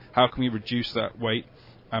weight. How can we reduce that weight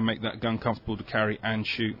and make that gun comfortable to carry and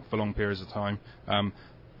shoot for long periods of time?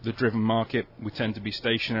 The driven market, we tend to be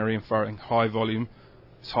stationary and firing high volume.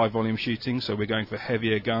 It's high volume shooting, so we're going for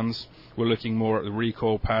heavier guns. We're looking more at the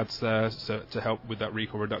recoil pads there to help with that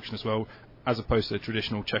recoil reduction as well, as opposed to the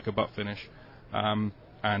traditional checker butt finish.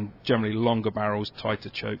 And generally longer barrels, tighter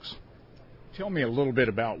chokes. Tell me a little bit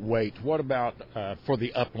about weight. What about for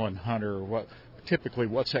the upland hunter?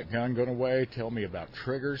 What's that gun going to weigh? Tell me about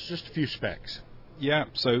triggers. Just a few specs. Yeah,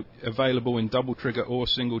 so available in double trigger or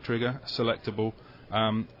single trigger, selectable.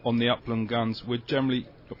 On the upland guns, we're generally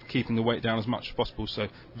keeping the weight down as much as possible. So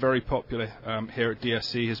very popular here at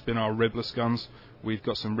DSC has been our ribless guns. We've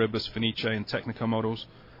got some ribless Fenice and Technica models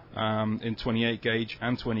in 28 gauge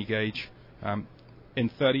and 20 gauge. In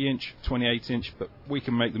 30-inch, 28-inch, but we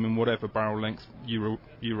can make them in whatever barrel length you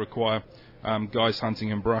require. Guys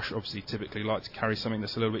hunting in brush obviously typically like to carry something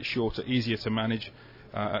that's a little bit shorter, easier to manage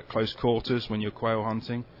at close quarters when you're quail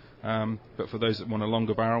hunting. But for those that want a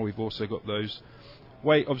longer barrel, we've also got those.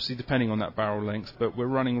 Weight obviously depending on that barrel length, but we're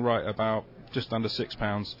running right about just under 6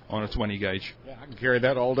 pounds on a 20 gauge. Yeah, I can carry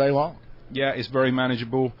that all day long. Yeah, it's very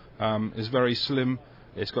manageable. It's very slim.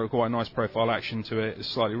 It's got quite a nice profile action to it. It's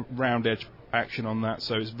slightly round edge action on that,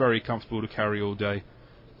 so it's very comfortable to carry all day.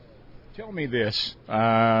 Tell me this,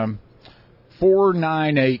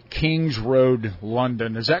 498 Kings Road,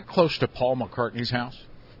 London, is that close to Paul McCartney's house?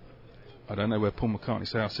 I don't know where Paul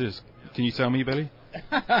McCartney's house is. Can you tell me, Billy?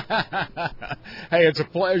 Hey, it's a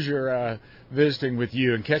pleasure visiting with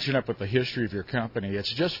you and catching up with the history of your company.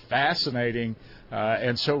 It's just fascinating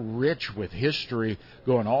and so rich with history,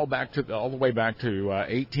 going all the way back to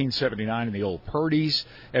 1879 and the old Purdy's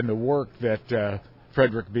and the work that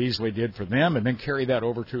Frederick Beasley did for them, and then carry that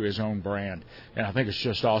over to his own brand. And I think it's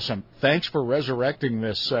just awesome. Thanks for resurrecting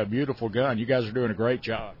this beautiful gun. You guys are doing a great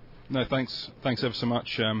job. No, thanks ever so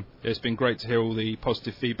much. It's been great to hear all the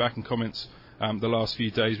positive feedback and comments the last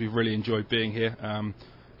few days. We've really enjoyed being here.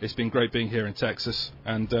 It's been great being here in Texas,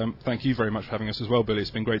 and thank you very much for having us as well, Billy. It's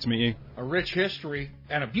been great to meet you. A rich history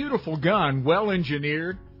and a beautiful gun, well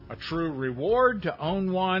engineered, a true reward to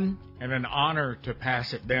own one, and an honor to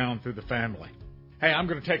pass it down through the family. Hey, I'm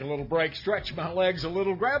going to take a little break, stretch my legs a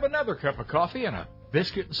little, grab another cup of coffee and a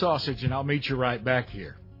biscuit and sausage, and I'll meet you right back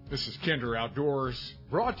here. This is Kinder Outdoors,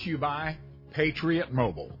 brought to you by Patriot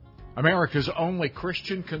Mobile. America's only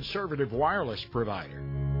Christian conservative wireless provider.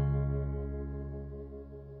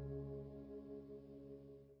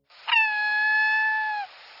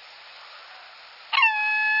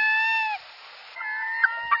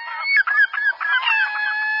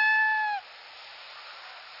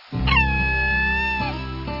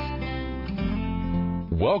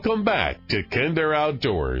 Welcome back to Kinder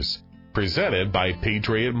Outdoors, presented by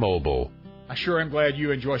Patriot Mobile. I sure am glad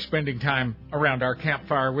you enjoy spending time around our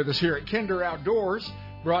campfire with us here at Kinder Outdoors,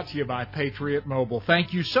 brought to you by Patriot Mobile.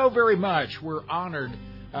 Thank you so very much. We're honored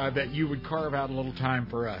that you would carve out a little time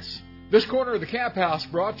for us. This corner of the Camp House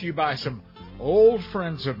brought to you by some old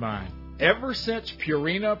friends of mine. Ever since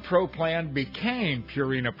Purina Pro Plan became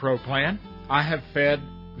Purina Pro Plan, I have fed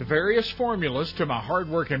the various formulas to my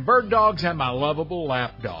hard-working bird dogs and my lovable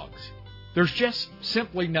lap dogs. There's just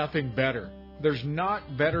simply nothing better. There's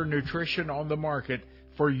not better nutrition on the market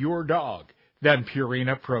for your dog than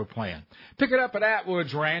Purina Pro Plan. Pick it up at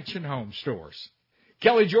Atwood's Ranch and Home Stores.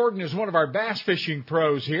 Kelly Jordan is one of our bass fishing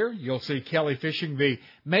pros here. You'll see Kelly fishing the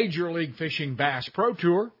Major League Fishing Bass Pro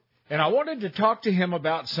Tour. And I wanted to talk to him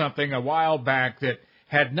about something a while back that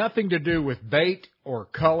had nothing to do with bait or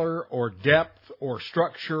color or depth or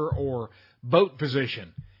structure or boat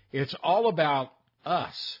position. It's all about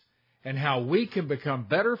us and how we can become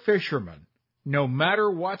better fishermen no matter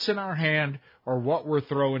what's in our hand or what we're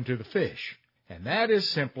throwing to the fish. And that is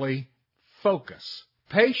simply focus.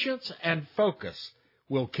 Patience and focus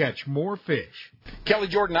will catch more fish. Kelly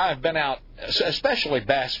Jordan and I have been out, especially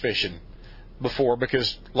bass fishing, before,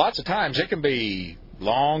 because lots of times it can be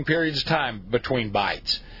long periods of time between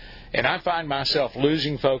bites. And I find myself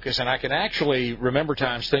losing focus, and I can actually remember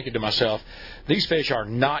times thinking to myself, these fish are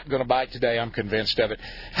not going to bite today, I'm convinced of it.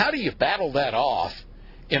 How do you battle that off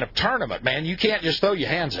in a tournament, man? You can't just throw your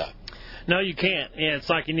hands up. No, you can't. Yeah, it's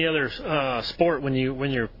like any other sport. When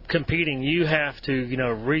you're competing, you have to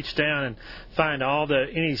reach down and find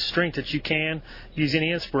any strength that you can, use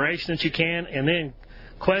any inspiration that you can, and then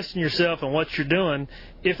question yourself on what you're doing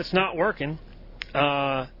if it's not working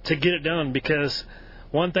to get it done. Because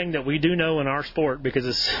one thing that we do know in our sport,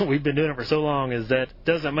 because we've been doing it for so long, is that it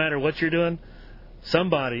doesn't matter what you're doing,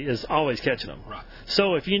 somebody is always catching them. Right.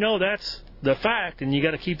 So if you know that's the fact, and you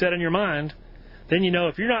got to keep that in your mind, then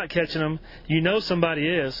if you're not catching them, somebody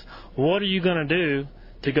is. What are you going to do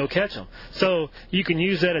to go catch them? So you can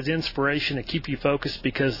use that as inspiration to keep you focused,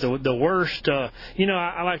 because the worst,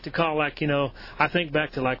 I like to call, I think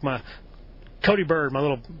back to my Cody Bird, my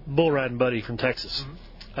little bull riding buddy from Texas.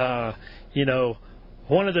 Mm-hmm.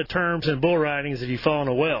 One of the terms in bull riding is if you fall in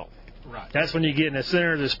a well. Right. That's when you get in the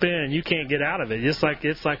center of the spin and you can't get out of it. It's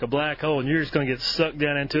like a black hole, and you're just going to get sucked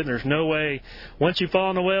down into it, and there's no way. Once you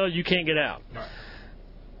fall in a well, you can't get out. Right.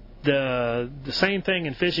 The same thing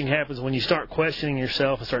in fishing happens when you start questioning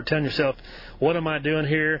yourself and start telling yourself, what am I doing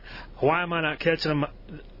here? Why am I not catching them?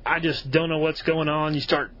 I just don't know what's going on. You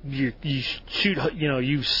shoot,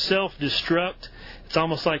 you self-destruct. It's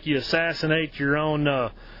almost like you assassinate your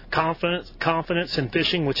own confidence in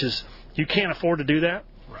fishing, which is, you can't afford to do that.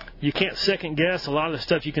 Right. You can't second guess a lot of the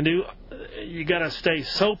stuff you can do. You got to stay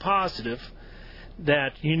so positive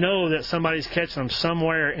that that somebody's catching them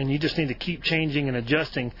somewhere, and you just need to keep changing and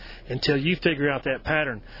adjusting until you figure out that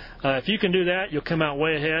pattern. If you can do that, you'll come out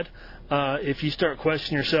way ahead. If you start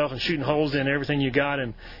questioning yourself and shooting holes in everything you got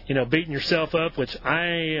and, beating yourself up, which I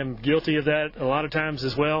am guilty of that a lot of times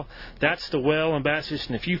as well, that's the well in bass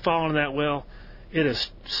fishing. If you fall into that well, it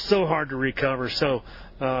is so hard to recover. So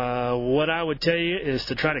what I would tell you is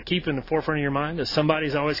to try to keep in the forefront of your mind that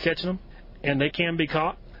somebody's always catching them, and they can be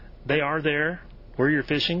caught. They are there where you're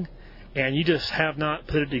fishing, and you just have not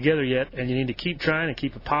put it together yet, and you need to keep trying and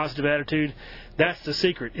keep a positive attitude. That's the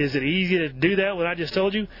secret. Is it easy to do that, what I just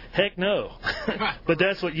told you? Heck no. But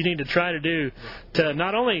that's what you need to try to do to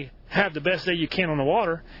not only have the best day you can on the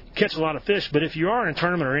water, catch a lot of fish, but if you are in a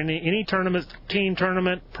tournament or any tournament, team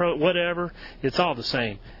tournament, pro, whatever, it's all the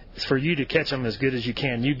same. It's for you to catch them as good as you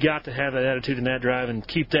can. You got to have that attitude and that drive and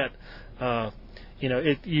keep that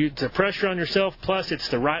the pressure on yourself, plus it's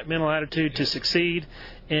the right mental attitude to succeed.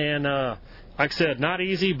 And like I said, not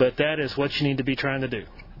easy, but that is what you need to be trying to do.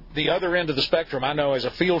 The other end of the spectrum, I know as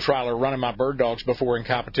a field trialer running my bird dogs before in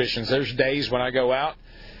competitions, there's days when I go out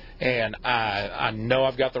and I know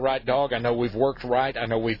I've got the right dog. I know we've worked right. I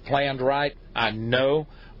know we've planned right. I know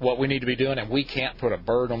what we need to be doing, and we can't put a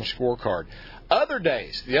bird on the scorecard. Other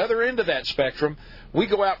days, the other end of that spectrum, we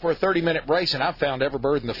go out for a 30-minute race, and I've found every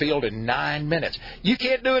bird in the field in 9 minutes. You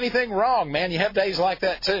can't do anything wrong, man. You have days like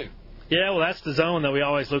that, too. Yeah, well, that's the zone that we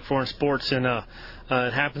always look for in sports, and it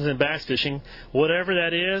happens in bass fishing. Whatever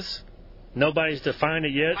that is, Nobody's defined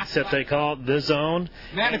it yet, except they call it the zone.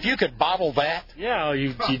 Man, if you could bottle that. Yeah,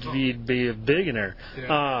 you'd be a billionaire.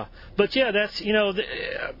 Yeah. But yeah, that's,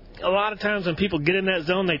 a lot of times when people get in that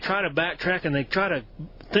zone, they try to backtrack and they try to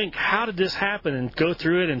think, how did this happen, and go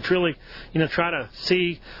through it and truly, try to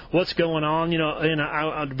see what's going on. And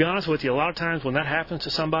I'll be honest with you, a lot of times when that happens to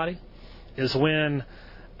somebody is when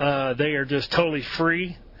they are just totally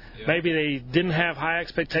free. Yeah. Maybe they didn't have high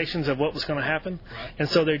expectations of what was going to happen, right. And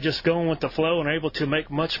so they're just going with the flow and are able to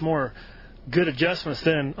make much more good adjustments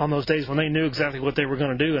than on those days when they knew exactly what they were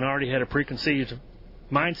going to do and already had a preconceived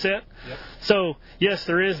mindset. Yep. So, yes,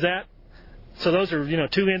 there is that. So those are,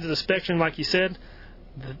 two ends of the spectrum, like you said.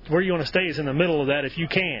 Where you want to stay is in the middle of that if you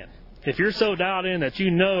can. If you're so dialed in that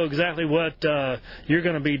you know exactly what you're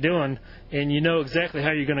going to be doing and you know exactly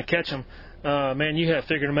how you're going to catch them, man, you have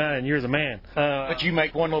figured them out and you're the man. But you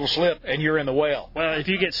make one little slip and you're in the well. Well, if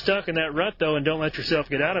you get stuck in that rut, though, and don't let yourself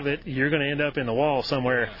get out of it, you're going to end up in the wall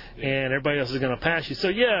somewhere, and everybody else is going to pass you. So,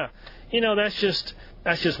 yeah, that's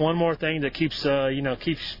just one more thing that keeps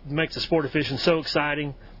makes the sport of fishing so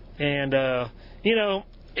exciting. And,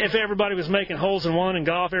 if everybody was making holes in one in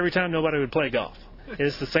golf every time, nobody would play golf.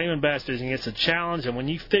 It's the same in bass fishing. It's a challenge, and when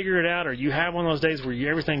you figure it out or you have one of those days where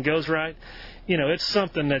everything goes right, it's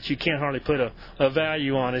something that you can't hardly put a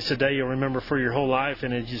value on. It's a day you'll remember for your whole life,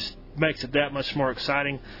 and it just makes it that much more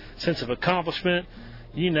exciting, sense of accomplishment,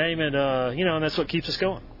 you name it, and that's what keeps us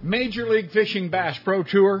going. Major League Fishing Bass Pro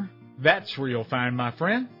Tour, that's where you'll find my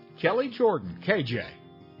friend Kelly Jordan, KJ,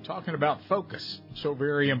 talking about focus, so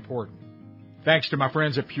very important. Thanks to my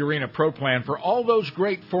friends at Purina Pro Plan for all those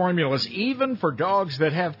great formulas, even for dogs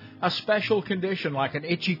that have a special condition like an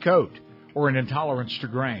itchy coat or an intolerance to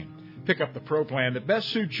grain. Pick up the Pro Plan that best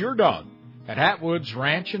suits your dog at Atwood's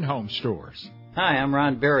Ranch and Home Stores. Hi, I'm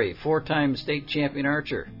Ron Berry, 4-time state champion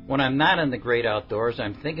archer. When I'm not in the great outdoors,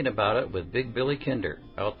 I'm thinking about it with Big Billy Kinder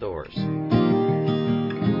Outdoors.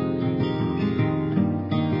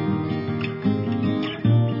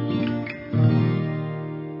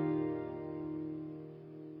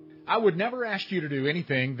 I would never ask you to do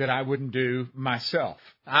anything that I wouldn't do myself.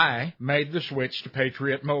 I made the switch to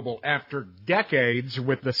Patriot Mobile after decades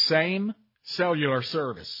with the same cellular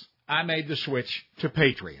service. I made the switch to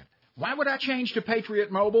Patriot. Why would I change to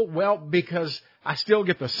Patriot Mobile? Well, because I still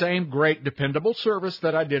get the same great, dependable service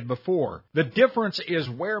that I did before. The difference is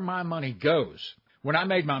where my money goes. When I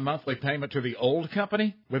made my monthly payment to the old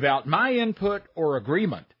company, without my input or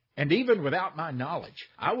agreement, and even without my knowledge,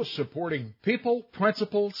 I was supporting people,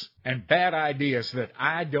 principles, and bad ideas that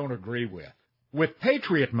I don't agree with. With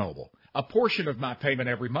Patriot Mobile, a portion of my payment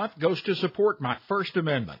every month goes to support my First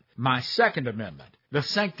Amendment, my Second Amendment, the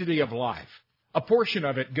sanctity of life. A portion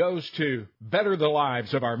of it goes to better the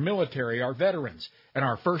lives of our military, our veterans, and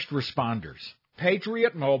our first responders.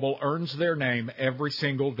 Patriot Mobile earns their name every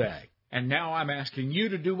single day. And now I'm asking you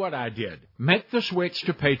to do what I did. Make the switch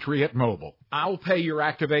to Patriot Mobile. I'll pay your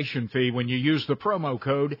activation fee when you use the promo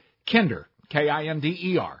code KINDER,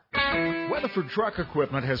 K-I-N-D-E-R. Weatherford Truck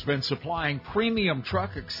Equipment has been supplying premium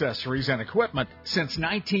truck accessories and equipment since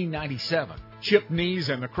 1997. Chip Nees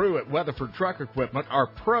and the crew at Weatherford Truck Equipment are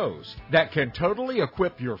pros that can totally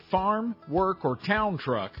equip your farm, work, or town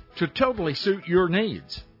truck to totally suit your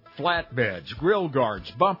needs. Flatbeds, grill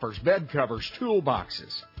guards, bumpers, bed covers,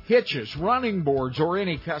 toolboxes, hitches, running boards, or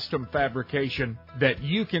any custom fabrication that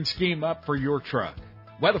you can scheme up for your truck.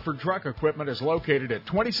 Weatherford Truck Equipment is located at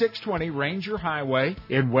 2620 Ranger Highway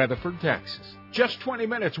in Weatherford, Texas, just 20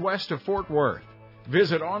 minutes west of Fort Worth.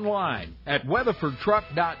 Visit online at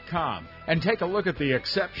weatherfordtruck.com and take a look at the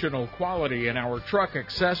exceptional quality in our truck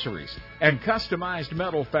accessories and customized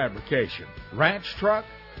metal fabrication. Ranch truck,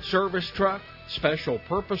 service truck, special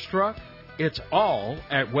purpose truck, it's all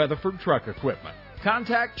at Weatherford Truck Equipment.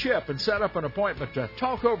 Contact Chip and set up an appointment to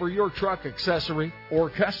talk over your truck accessory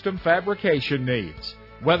or custom fabrication needs.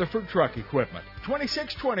 Weatherford Truck Equipment,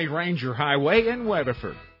 2620 Ranger Highway in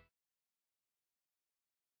Weatherford.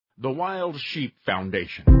 The Wild Sheep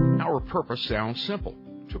Foundation. Our purpose sounds simple,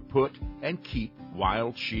 to put and keep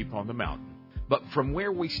wild sheep on the mountain. But from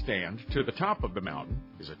where we stand to the top of the mountain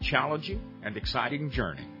is a challenging and exciting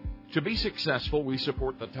journey. To be successful, we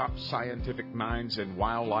support the top scientific minds in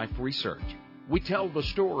wildlife research. We tell the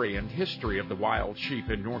story and history of the wild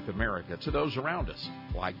sheep in North America to those around us,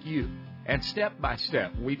 like you. And step by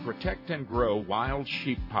step, we protect and grow wild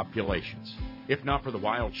sheep populations. If not for the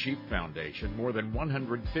Wild Sheep Foundation, more than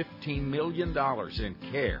 $115 million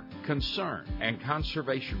in care, concern, and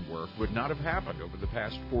conservation work would not have happened over the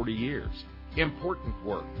past 40 years. Important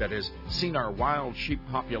work that has seen our wild sheep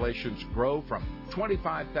populations grow from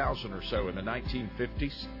 25,000 or so in the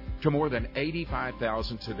 1950s to more than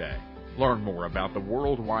 85,000 today. Learn more about the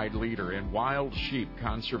worldwide leader in wild sheep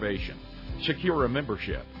conservation. Secure a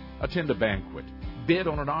membership. Attend a banquet. Bid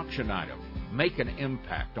on an auction item. Make an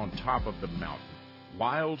impact on top of the mountain.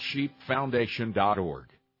 WildSheepFoundation.org.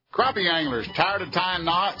 Crappie anglers, tired of tying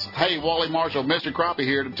knots? Hey, Wally Marshall, Mr. Crappie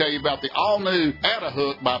here to tell you about the all-new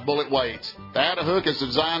Atta-Hook by Bullet Weights. The Atta-Hook is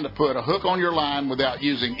designed to put a hook on your line without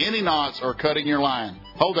using any knots or cutting your line.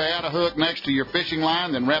 Hold the Atta-Hook next to your fishing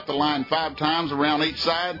line, then wrap the line 5 times around each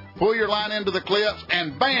side. Pull your line into the clips,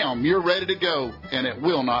 and bam, you're ready to go, and it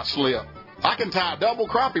will not slip. I can tie a double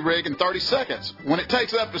crappie rig in 30 seconds when it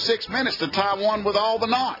takes up to 6 minutes to tie one with all the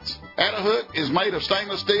knots. Atta-Hook is made of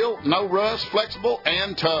stainless steel, no rust, flexible,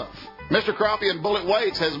 and tough. Mr. Crappie and Bullet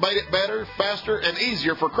Weights has made it better, faster, and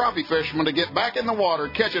easier for crappie fishermen to get back in the water,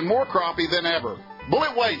 catching more crappie than ever.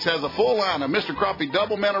 Bullet Weights has a full line of Mr. Crappie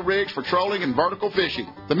double minnow rigs for trolling and vertical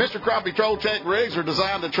fishing. The Mr. Crappie Troll Tech rigs are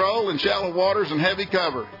designed to troll in shallow waters and heavy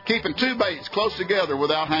cover, keeping 2 baits close together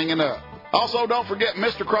without hanging up. Also, don't forget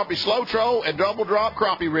Mr. Crappie Slow Troll and Double Drop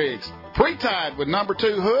Crappie rigs. Pre-tied with number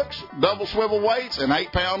 2 hooks, double swivel weights, and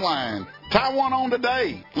 8-pound line. Tie one on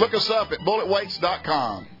today. Look us up at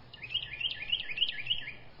bulletweights.com.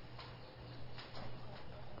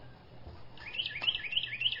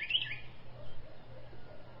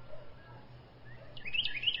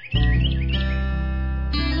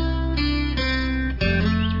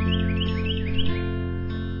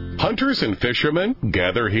 Hunters and fishermen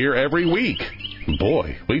gather here every week.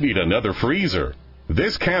 Boy, we need another freezer.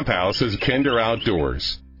 This camp house is Kinder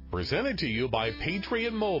Outdoors. Presented to you by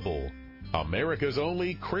Patriot Mobile, America's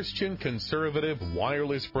only Christian conservative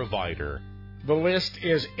wireless provider. The list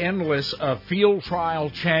is endless of field trial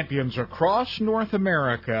champions across North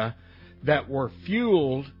America that were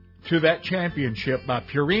fueled to that championship by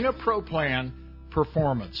Purina Pro Plan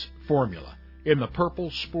Performance Formula in the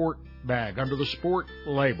purple sport bag under the sport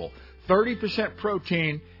label. 30%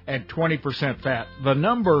 protein and 20% fat. The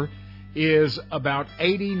number is about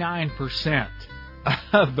 89%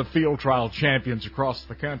 of the field trial champions across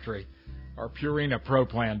the country are Purina Pro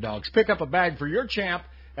Plan dogs. Pick up a bag for your champ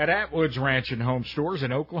at Atwood's Ranch and Home Stores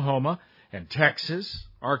in Oklahoma and Texas,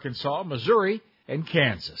 Arkansas, Missouri, and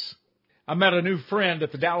Kansas. I met a new friend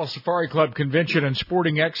at the Dallas Safari Club Convention and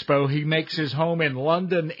Sporting Expo. He makes his home in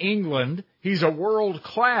London, England. He's a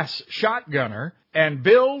world-class shotgunner and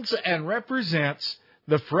builds and represents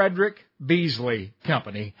the Frederick Beasley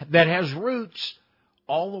Company that has roots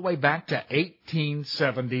all the way back to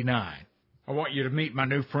 1879. I want you to meet my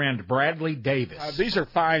new friend, Bradley Davis. These are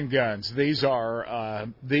fine guns. These are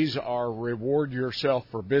reward yourself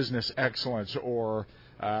for business excellence or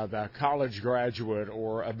the college graduate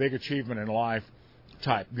or a big achievement in life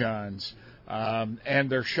type guns. And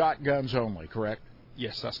they're shotguns only, correct?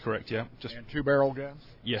 Yes, that's correct, yeah. Just and 2-barrel guns?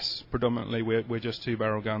 Yes, predominantly we're just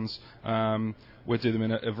 2-barrel guns. We do them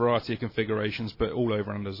in a variety of configurations, but all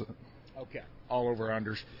over unders. Okay, all over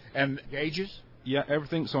unders. And gauges? Yeah,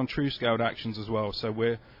 everything's on true scaled actions as well. So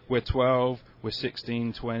we're 12, we're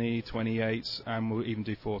 16, 20, 28s, and we'll even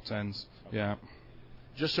do 410s. Okay. Yeah.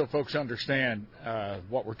 Just so folks understand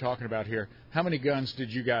what we're talking about here, how many guns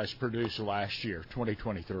did you guys produce last year,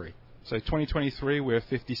 2023? So 2023, we're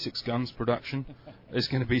 56 guns production. It's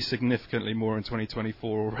going to be significantly more in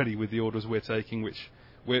 2024 already with the orders we're taking, which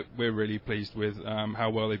we're really pleased with how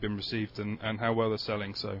well they've been received and how well they're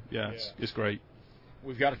selling. So, yeah. It's great.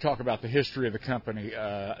 We've got to talk about the history of the company.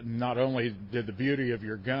 Not only did the beauty of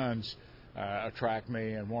your guns attract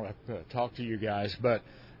me and want to talk to you guys, but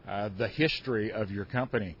the history of your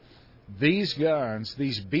company. These guns,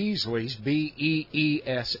 these Beasleys,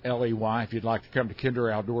 Beesley, if you'd like to come to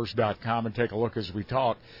kinderoutdoors.com and take a look as we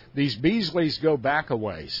talk, these Beasleys go back a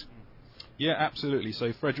ways. Yeah, absolutely.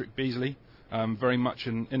 So Frederick Beasley, very much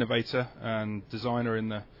an innovator and designer in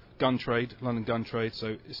the gun trade, London gun trade,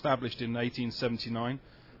 so established in 1879.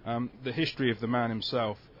 The history of the man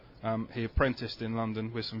himself, he apprenticed in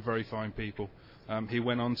London with some very fine people. He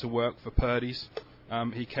went on to work for Purdy's.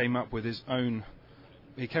 He came up with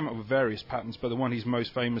various patents, but the one he's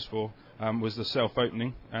most famous for was the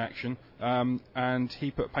self-opening action, and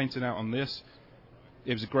he put painting out on this.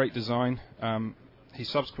 It was a great design. He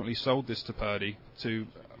subsequently sold this to Purdy to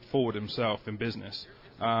forward himself in business,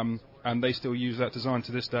 and they still use that design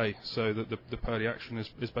to this day. So that the Purdy action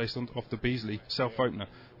is based off the Beasley self-opener.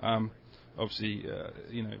 Obviously,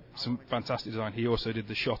 some fantastic design. He also did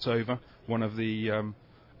the shot over, one of the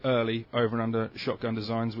early over and under shotgun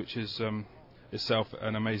designs, which is itself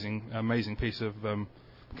an amazing piece of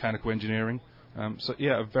mechanical engineering. So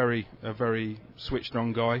yeah, a very switched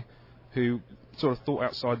on guy who sort of thought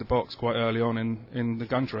outside the box quite early on in the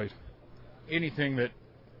gun trade. Anything that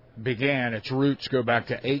began. Its roots go back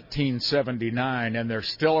to 1879, and they're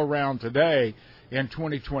still around today in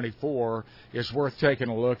 2024, is worth taking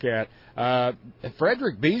a look at.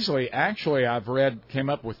 Frederick Beasley, actually, I've read, came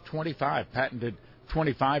up with patented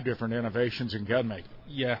 25 different innovations in gun making.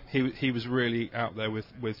 Yeah, he was really out there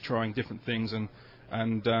with trying different things and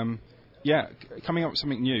coming up with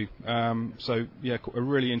something new. So, a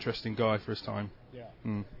really interesting guy for his time. Yeah.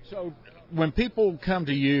 Mm. So when people come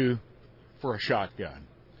to you for a shotgun,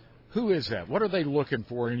 who is that? What are they looking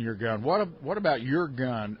for in your gun? What about your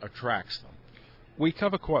gun attracts them? We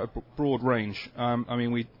cover quite a broad range.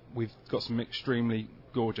 We've got some extremely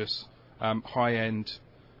gorgeous, high-end,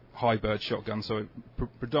 high-bird shotguns, so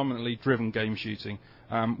predominantly driven game shooting.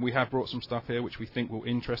 We have brought some stuff here which we think will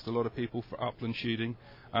interest a lot of people for upland shooting,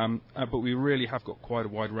 but we really have got quite a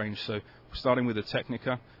wide range. So starting with the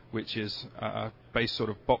Technica, which is a base sort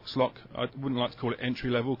of box lock. I wouldn't like to call it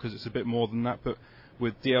entry-level because it's a bit more than that, but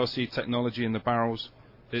with DLC technology in the barrels,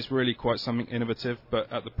 it's really quite something innovative,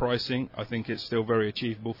 but at the pricing, I think it's still very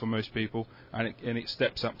achievable for most people, and it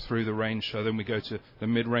steps up through the range. So then we go to the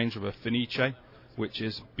mid-range of a Fenice, which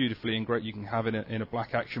is beautifully engraved. You can have it in a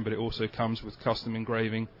black action, but it also comes with custom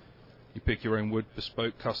engraving. You pick your own wood,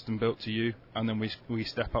 bespoke, custom built to you, and then we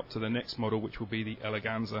step up to the next model, which will be the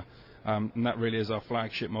Eleganza, and that really is our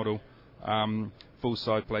flagship model. Full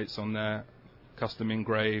side plates on there, custom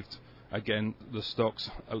engraved. Again, the stocks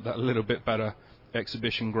that little bit better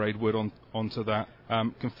exhibition grade wood onto that,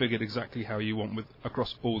 configured exactly how you want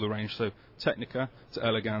across all the range. So Technica to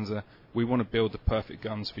Eleganza, we want to build the perfect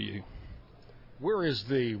guns for you. Where is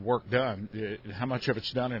the work done? How much of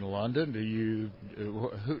it's done in London?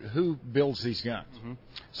 Who builds these guns? Mm-hmm.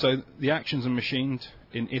 So the actions are machined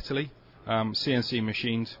in Italy, CNC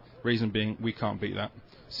machined. Reason being, we can't beat that.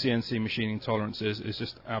 CNC machining tolerances is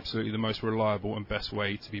just absolutely the most reliable and best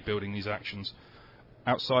way to be building these actions.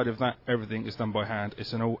 Outside of that, everything is done by hand.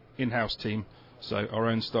 It's an all in-house team, so our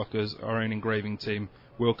own stockers, our own engraving team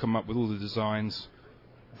will come up with all the designs,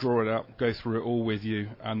 draw it up, go through it all with you,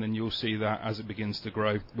 and then you'll see that as it begins to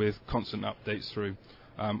grow with constant updates through.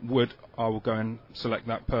 Wood, I will go and select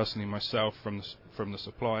that personally myself from the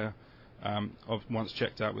supplier, once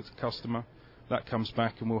checked out with the customer. That comes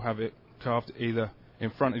back and we'll have it carved either in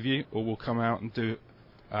front of you, or we'll come out and do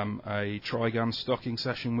a tri-gun stocking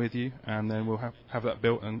session with you, and then we'll have that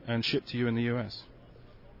built and shipped to you in the US.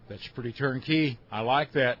 That's pretty turnkey. I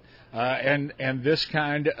like that. And this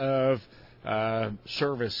kind of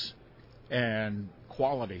service and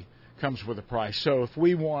quality comes with a price. So if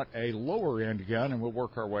we want a lower end gun, and we'll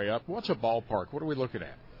work our way up, what's a ballpark? What are we looking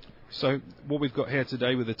at? So what we've got here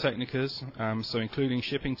today with the Technicas, so including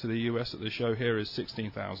shipping to the US at the show here, is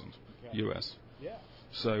 $16,000 US. Yeah.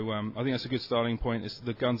 So I think that's a good starting point.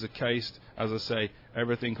 The guns are cased, as I say,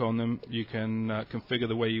 everything on them you can configure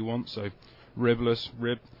the way you want. So ribless,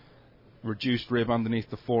 reduced rib underneath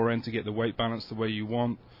the fore end to get the weight balance the way you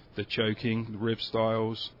want. The choking, the rib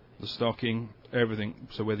styles, the stocking, everything.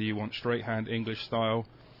 So whether you want straight hand English style,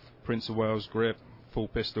 Prince of Wales grip, full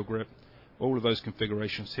pistol grip, all of those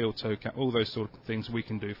configurations, heel toe cap, all those sort of things we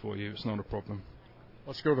can do for you. It's not a problem.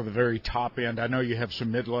 Let's go to the very top end. I know you have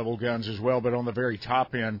some mid-level guns as well, but on the very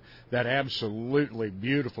top end, that absolutely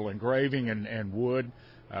beautiful engraving and wood,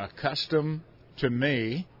 custom to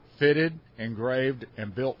me, fitted, engraved,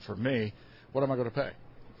 and built for me. What am I going to pay?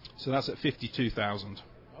 So that's at $52,000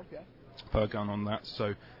 per gun on that.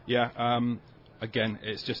 So, again,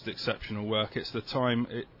 it's just exceptional work. It's the time,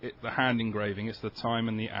 the hand engraving, it's the time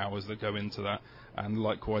and the hours that go into that, and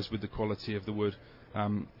likewise with the quality of the wood.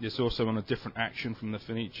 It's also on a different action from the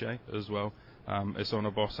Fenice as well. It's on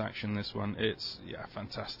a Boss action, this one. It's,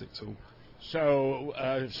 fantastic tool. So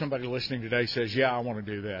if somebody listening today says, I want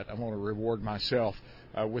to do that, I want to reward myself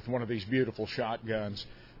with one of these beautiful shotguns,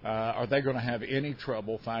 are they going to have any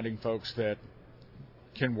trouble finding folks that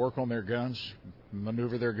can work on their guns,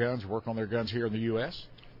 maneuver their guns, work on their guns here in the U.S.?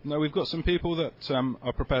 No, we've got some people that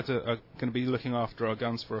are prepared to, are going to be looking after our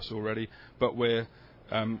guns for us already, but we're...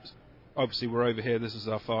 obviously, we're over here. This is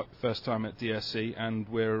our first time at DSC, and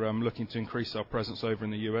we're looking to increase our presence over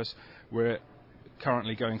in the US. We're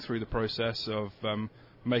currently going through the process of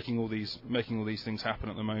making all these things happen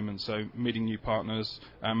at the moment. So, meeting new partners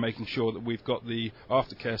and making sure that we've got the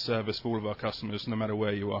aftercare service for all of our customers, no matter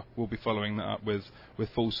where you are. We'll be following that up with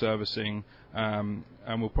full servicing, and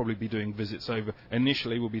we'll probably be doing visits over.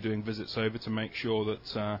 Initially, we'll be doing visits over to make sure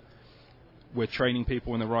that we're training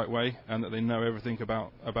people in the right way and that they know everything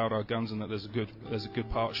about our guns, and that there's a good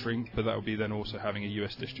part stream. But that will be then also having a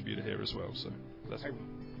US distributor here as well. So that's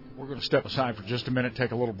We're going to step aside for just a minute,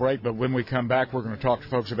 take a little break, but when we come back, we're going to talk to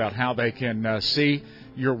folks about how they can see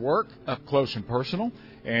your work up close and personal,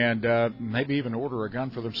 and maybe even order a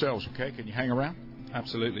gun for themselves, okay? Can you hang around?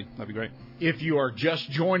 Absolutely. That'd be great. If you are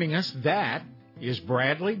just joining us, that is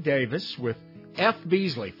Bradley Davis with F.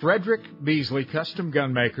 Beasley, Frederick Beasley Custom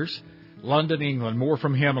Gun Makers, London, England. More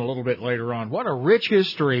from him a little bit later on. What a rich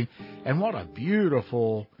history, and what a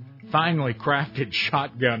beautiful, finely crafted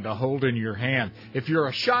shotgun to hold in your hand. If you're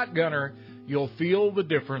a shotgunner, you'll feel the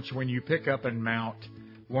difference when you pick up and mount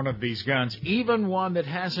one of these guns, even one that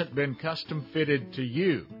hasn't been custom fitted to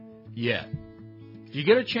you yet. If you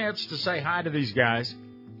get a chance to say hi to these guys,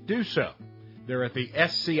 do so. They're at the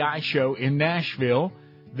SCI show in Nashville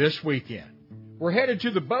this weekend. We're headed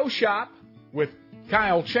to the bow shop with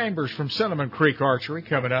Kyle Chambers from Cinnamon Creek Archery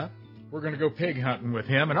coming up. We're going to go pig hunting with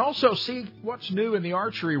him and also see what's new in the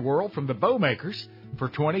archery world from the bow makers for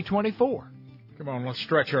 2024. Come on, let's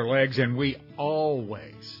stretch our legs, and we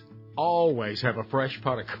always have a fresh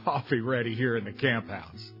pot of coffee ready here in the camp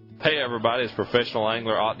house. Hey everybody, it's professional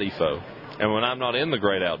angler Ott Defo. And when I'm not in the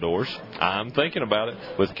great outdoors, I'm thinking about it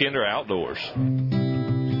with Kinder Outdoors.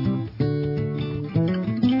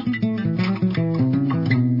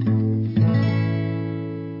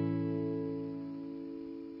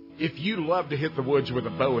 If you love to hit the woods with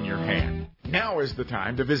a bow in your hand, now is the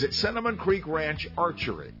time to visit Cinnamon Creek Ranch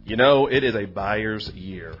Archery. You know, it is a buyer's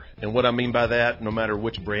year. And what I mean by that, no matter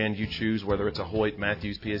which brand you choose, whether it's a Hoyt,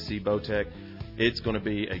 Matthews, PSC, Bowtech, it's going to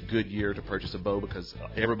be a good year to purchase a bow because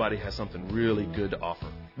everybody has something really good to offer.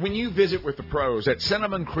 When you visit with the pros at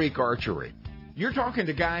Cinnamon Creek Archery, you're talking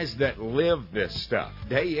to guys that live this stuff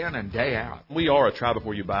day in and day out. We are a try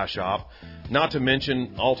before you buy shop. Not to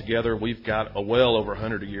mention, altogether, we've got well over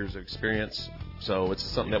 100 years of experience. So it's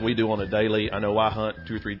something that we do on a daily. I know I hunt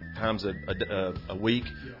 2 or 3 times a week,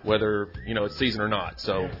 whether, it's season or not.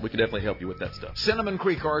 So we can definitely help you with that stuff. Cinnamon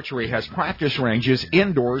Creek Archery has practice ranges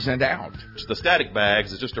indoors and out. The static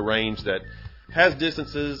bags is just a range that has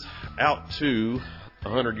distances out to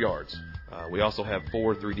 100 yards. We also have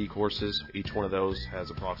 4 3D courses. Each one of those has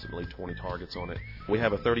approximately 20 targets on it. We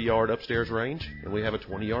have a 30-yard upstairs range, and we have a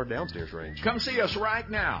 20-yard downstairs range. Come see us right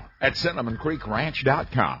now at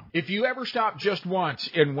CinnamonCreekRanch.com. If you ever stop just once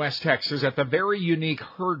in West Texas at the very unique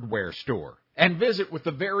Herdware store and visit with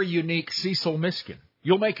the very unique Cecil Miskin,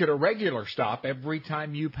 you'll make it a regular stop every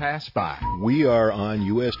time you pass by. We are on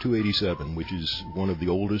US 287, which is one of the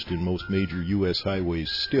oldest and most major U.S.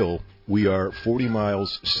 highways still. We are 40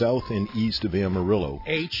 miles south and east of Amarillo.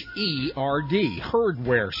 H-E-R-D,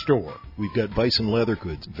 Herdware store. We've got bison leather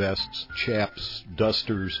goods, vests, chaps,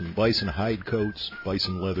 dusters, and bison hide coats,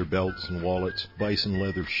 bison leather belts and wallets, bison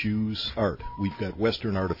leather shoes, art. We've got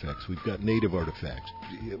Western artifacts. We've got native artifacts.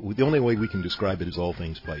 The only way we can describe it is all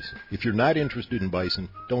things bison. If you're not interested in bison,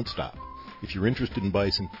 don't stop. If you're interested in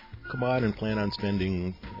bison, come on and plan on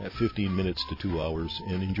spending 15 minutes to 2 hours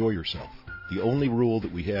and enjoy yourself. The only rule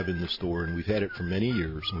that we have in the store, and we've had it for many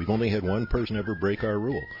years, and we've only had one person ever break our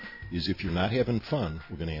rule, is if you're not having fun,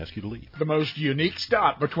 we're going to ask you to leave. The most unique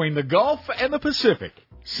stop between the Gulf and the Pacific.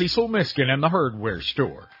 Cecil Miskin and the Herdware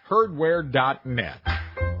store. Herdware.net.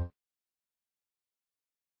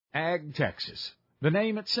 Ag Texas. The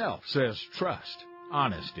name itself says trust,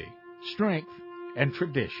 honesty, strength, and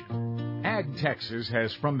tradition. Ag Texas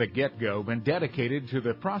has from the get-go been dedicated to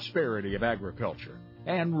the prosperity of agriculture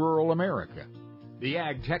and rural America. The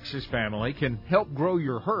Ag Texas family can help grow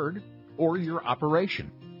your herd or your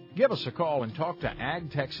operation. Give us a call and talk to Ag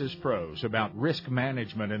Texas pros about risk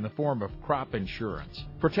management in the form of crop insurance,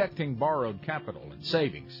 protecting borrowed capital and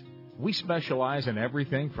savings. We specialize in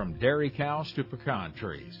everything from dairy cows to pecan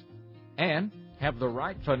trees, and have the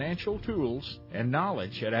right financial tools and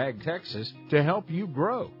knowledge at Ag Texas to help you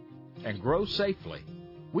grow and grow safely.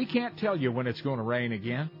 We can't tell you when it's going to rain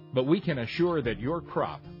again, but we can assure that your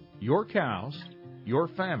crop, your cows, your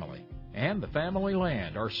family, and the family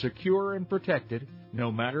land are secure and protected no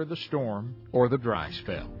matter the storm or the dry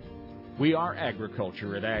spell. We are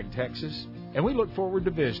agriculture at Ag Texas, and we look forward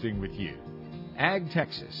to visiting with you. Ag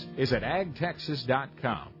Texas is at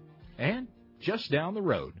agtexas.com. And just down the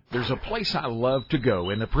road, there's a place I love to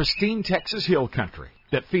go in the pristine Texas Hill Country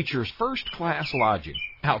that features first-class lodging,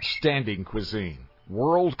 outstanding cuisine,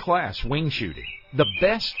 world-class wing shooting, the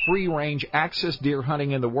best free-range axis deer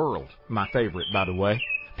hunting in the world, my favorite, by the way,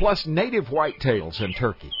 plus native whitetails and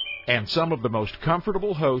turkey, and some of the most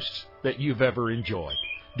comfortable hosts that you've ever enjoyed.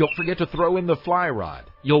 Don't forget to throw in the fly rod.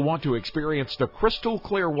 You'll want to experience the crystal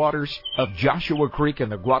clear waters of Joshua Creek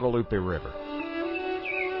and the Guadalupe River.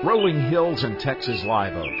 Rolling hills and Texas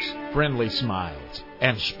live oaks, friendly smiles,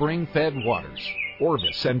 and spring-fed waters.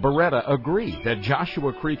 Orvis and Beretta agree that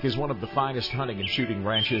Joshua Creek is one of the finest hunting and shooting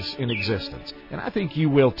ranches in existence, and I think you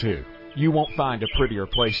will too. You won't find a prettier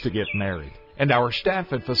place to get married. And our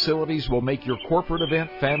staff and facilities will make your corporate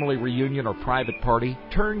event, family reunion, or private party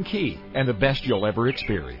turnkey and the best you'll ever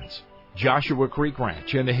experience. Joshua Creek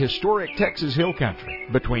Ranch in the historic Texas Hill Country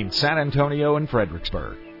between San Antonio and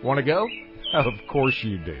Fredericksburg. Want to go? Of course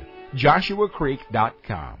you do.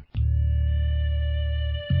 JoshuaCreek.com.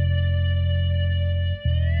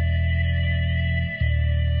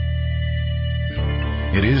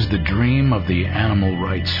 It is the dream of the animal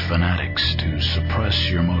rights fanatics to suppress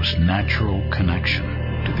your most natural connection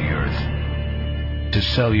to the earth, to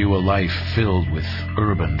sell you a life filled with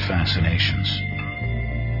urban fascinations,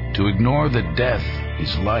 to ignore that death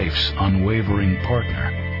is life's unwavering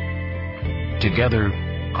partner, together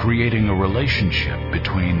creating a relationship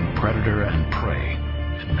between predator and prey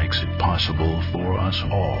that makes it possible for us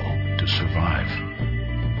all to survive.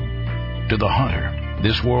 To the hunter,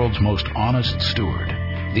 this world's most honest steward,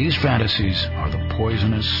 these fantasies are the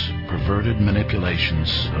poisonous, perverted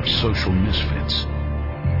manipulations of social misfits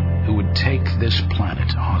who would take this planet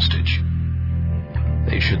hostage.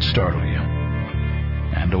 They should startle you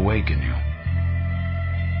and awaken you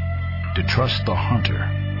to trust the hunter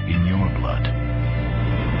in your blood.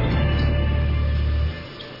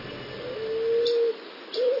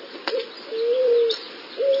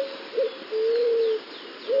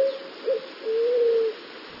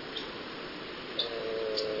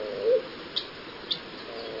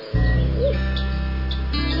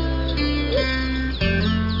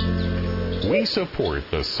 We support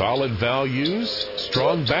the solid values,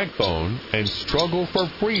 strong backbone, and struggle for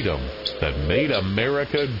freedom that made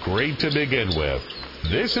America great to begin with.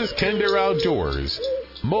 This is Kinder Outdoors,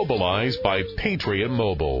 mobilized by Patriot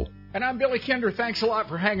Mobile. And I'm Billy Kinder. Thanks a lot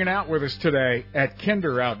for hanging out with us today at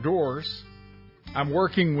Kinder Outdoors. I'm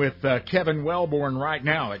working with Kevin Wellborn right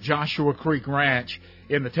now at Joshua Creek Ranch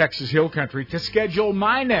in the Texas Hill Country to schedule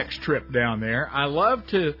my next trip down there. I love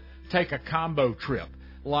to take a combo trip,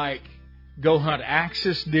 like go hunt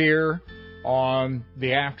axis deer on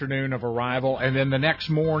the afternoon of arrival, and then the next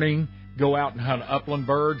morning go out and hunt upland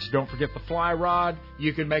birds. Don't forget the fly rod.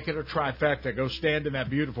 You can make it a trifecta. Go stand in that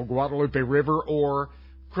beautiful Guadalupe River or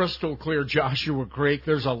crystal clear Joshua Creek.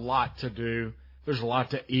 There's a lot to do. There's a lot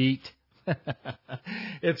to eat.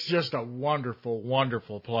 It's just a wonderful,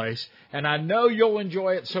 wonderful place. And I know you'll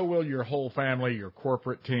enjoy it. So will your whole family, your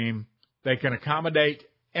corporate team. They can accommodate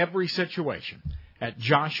every situation at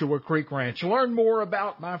Joshua Creek Ranch. Learn more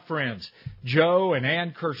about my friends, Joe and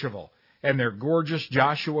Ann Kercheval, and their gorgeous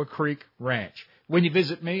Joshua Creek Ranch when you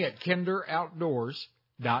visit me at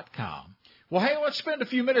kinderoutdoors.com. Well, hey, let's spend a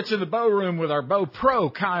few minutes in the bow room with our bow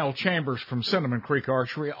pro, Kyle Chambers from Cinnamon Creek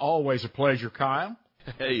Archery. Always a pleasure, Kyle.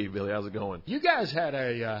 Hey, Billy, how's it going? You guys had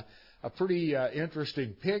a pretty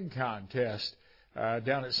interesting pig contest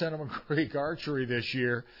down at Cinnamon Creek Archery this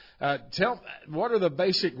year. What are the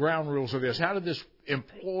basic ground rules of this? How did this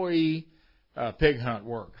employee pig hunt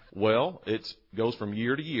work? Well, it goes from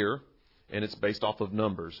year to year, and it's based off of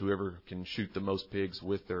numbers. Whoever can shoot the most pigs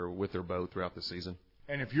with their bow throughout the season.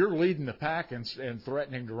 And if you're leading the pack and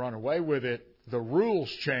threatening to run away with it, the rules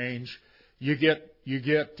change. You get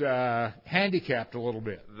handicapped a little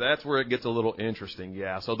bit. That's where it gets a little interesting,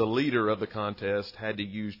 yeah. So the leader of the contest had to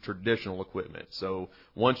use traditional equipment. So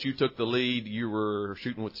once you took the lead, you were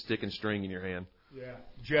shooting with stick and string in your hand. Yeah.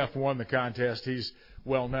 Jeff won the contest. He's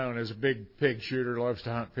well known as a big pig shooter, loves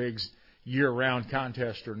to hunt pigs year-round,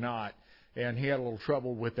 contest or not. And he had a little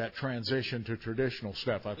trouble with that transition to traditional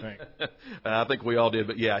stuff, I think. I think we all did,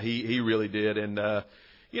 but yeah, he really did. And,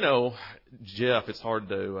 Jeff, it's hard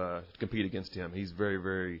to compete against him. He's very,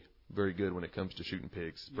 very, very good when it comes to shooting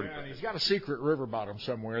pigs. Yeah, and he's got a secret river bottom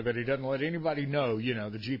somewhere that he doesn't let anybody know,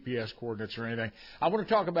 the GPS coordinates or anything. I want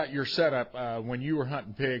to talk about your setup when you were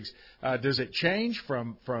hunting pigs. Does it change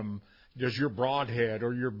from does your broadhead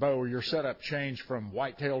or your bow or your setup change from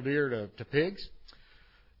white-tailed deer to pigs?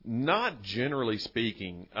 Not generally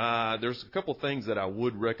speaking. There's a couple things that I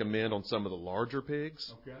would recommend on some of the larger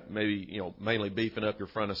pigs. Okay. Maybe, mainly beefing up your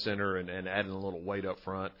front of center and adding a little weight up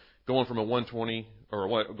front. Going from a 120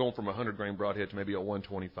 or going from a 100-grain broadhead to maybe a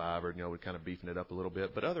 125 or, kind of beefing it up a little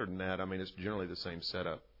bit. But other than that, it's generally the same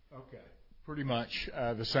setup. Okay. Pretty much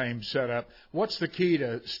the same setup. What's the key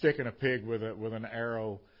to sticking a pig with an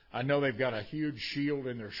arrow? I know they've got a huge shield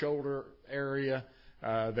in their shoulder area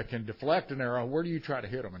that can deflect an arrow. Where do you try to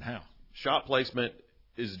hit them and how? Shot placement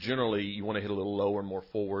is generally you want to hit a little lower and more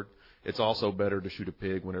forward. It's also better to shoot a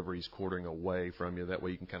pig whenever he's quartering away from you. That way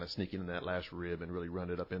you can kind of sneak in that last rib and really run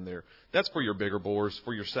it up in there. That's for your bigger boars.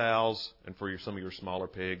 For your sows and for some of your smaller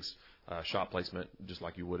pigs, shot placement, just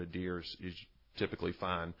like you would a deer, is typically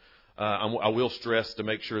fine. I will stress to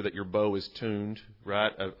make sure that your bow is tuned,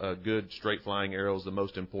 right? A good straight flying arrow is the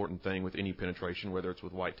most important thing with any penetration, whether it's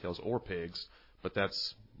with whitetails or pigs, but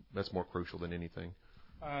that's more crucial than anything.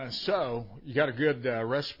 So you got a good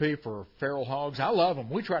recipe for feral hogs. I love them.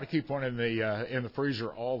 We try to keep one in the freezer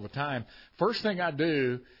all the time. First thing I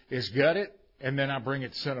do is gut it, and then I bring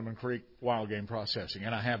it to Cinnamon Creek Wild Game Processing,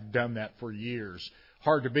 and I have done that for years.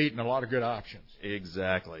 Hard to beat and a lot of good options.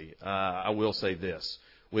 Exactly. I will say this.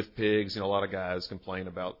 With pigs, a lot of guys complain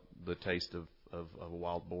about the taste of a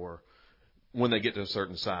wild boar when they get to a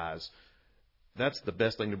certain size. That's the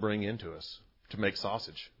best thing to bring into us to make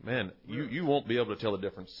sausage. Man, you won't be able to tell the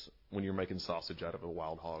difference when you're making sausage out of a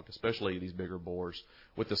wild hog, especially these bigger boars.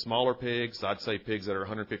 With the smaller pigs, I'd say pigs that are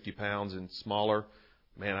 150 pounds and smaller,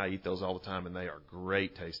 man, I eat those all the time, and they are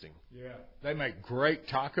great tasting. Yeah, they make great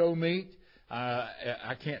taco meat.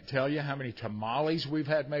 I can't tell you how many tamales we've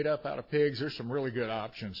had made up out of pigs. There's some really good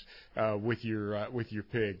options with your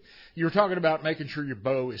pig. You were talking about making sure your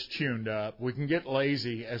bow is tuned up. We can get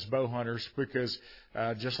lazy as bow hunters because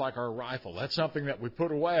just like our rifle, that's something that we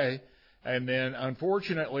put away, and then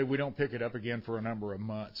unfortunately we don't pick it up again for a number of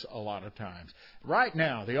months a lot of times. Right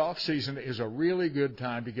now, the off season is a really good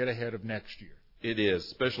time to get ahead of next year. It is,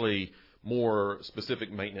 especially more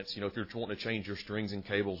specific maintenance. If you're wanting to change your strings and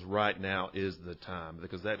cables, right now is the time,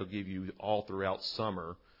 because that'll give you all throughout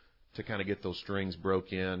summer to kind of get those strings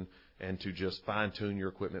broke in and to just fine-tune your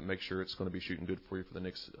equipment, make sure it's going to be shooting good for you for the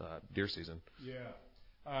next deer season.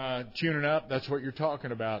 Yeah. Tuning up, that's what you're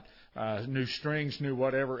talking about. New strings, new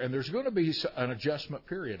whatever, and there's going to be an adjustment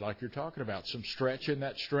period like you're talking about, some stretch in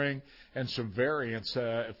that string and some variance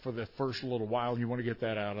for the first little while. You want to get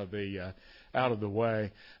that out of the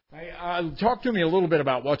way. Hey, talk to me a little bit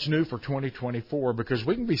about what's new for 2024, because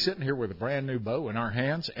we can be sitting here with a brand new bow in our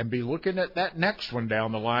hands and be looking at that next one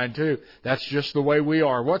down the line too. That's just the way we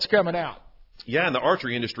are. What's coming out? Yeah, in the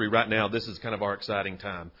archery industry right now, this is kind of our exciting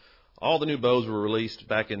time. All the new bows were released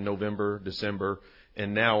back in November, December,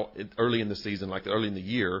 and now early in the season, like early in the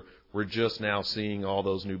year, we're just now seeing all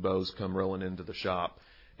those new bows come rolling into the shop.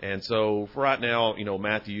 And so for right now,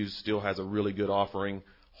 Matthews still has a really good offering.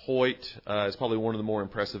 Hoyt is probably one of the more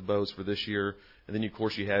impressive bows for this year. And then, of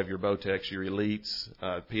course, you have your Bowtechs, your Elites,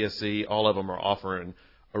 PSC. All of them are offering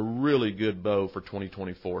a really good bow for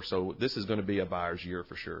 2024. So this is going to be a buyer's year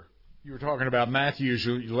for sure. You were talking about Matthews.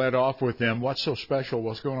 You led off with them. What's so special?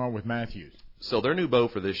 What's going on with Matthews? So their new bow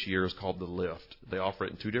for this year is called the Lift. They offer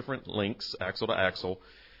it in two different lengths, axle to axle.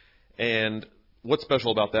 And what's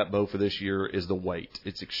special about that bow for this year is the weight.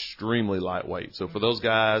 It's extremely lightweight. So for those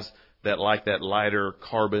guys that like that lighter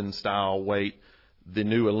carbon style weight, the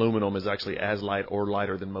new aluminum is actually as light or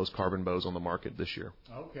lighter than most carbon bows on the market this year.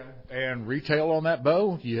 Okay. And retail on that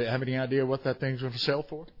bow, do you have any idea what that thing's going to sell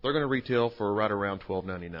for? They're going to retail for right around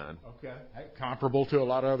 $12.99. Okay. Hey, comparable to a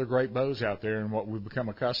lot of other great bows out there and what we've become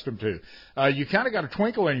accustomed to. You kind of got a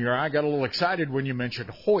twinkle in your eye, got a little excited when you mentioned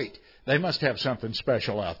Hoyt. They must have something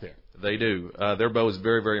special out there. They do. Their bow is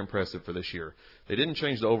very, very impressive for this year. They didn't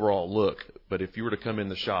change the overall look, but if you were to come in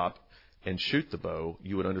the shop and shoot the bow,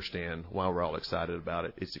 you would understand why we're all excited about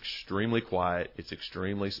it. It's extremely quiet, it's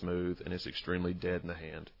extremely smooth, and it's extremely dead in the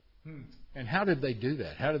hand. And how did they do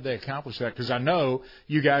that? How did they accomplish that? Because I know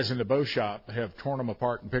you guys in the bow shop have torn them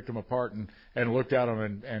apart and picked them apart and looked at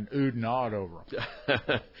them and oohed and awed over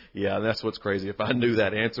them. Yeah, that's what's crazy. If I knew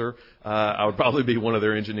that answer, I would probably be one of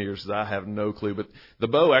their engineers, because I have no clue. But the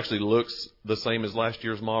bow actually looks the same as last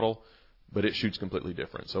year's model, but it shoots completely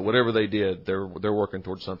different. So whatever they did, they're working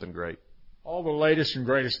towards something great. All the latest and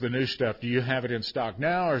greatest, the new stuff, do you have it in stock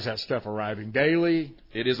now, or is that stuff arriving daily?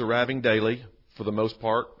 It is arriving daily for the most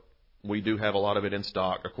part. We do have a lot of it in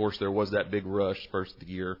stock. Of course, there was that big rush first of the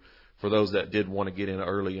year for those that did want to get in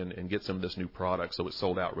early and get some of this new product, so it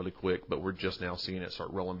sold out really quick, but we're just now seeing it start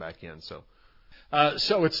rolling back in. So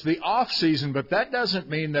it's the off season, but that doesn't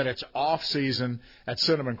mean that it's off season at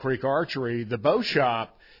Cinnamon Creek Archery. The bow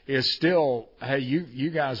shop is still, hey, you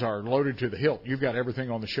guys are loaded to the hilt. You've got everything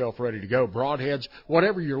on the shelf ready to go, broadheads,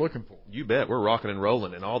 whatever you're looking for. You bet. We're rocking and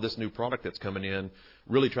rolling, and all this new product that's coming in,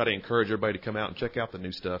 really try to encourage everybody to come out and check out the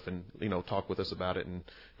new stuff and, talk with us about it, and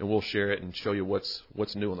we'll share it and show you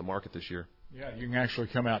what's new on the market this year. Yeah, you can actually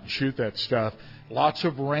come out and shoot that stuff. Lots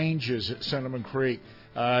of ranges at Cinnamon Creek.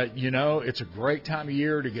 It's a great time of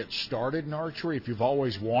year to get started in archery if you've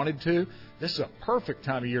always wanted to. This is a perfect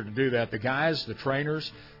time of year to do that. The guys, the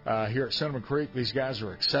trainers here at Cinnamon Creek, these guys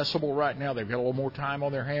are accessible right now. They've got a little more time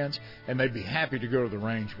on their hands, and they'd be happy to go to the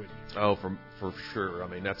range with you. Oh, for sure. I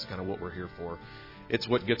mean, that's kind of what we're here for. it's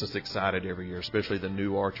what gets us excited every year, especially the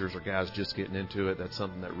new archers or guys just getting into it. That's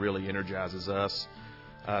something that really energizes us.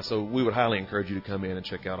 So we would highly encourage you to come in and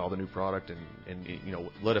check out all the new product and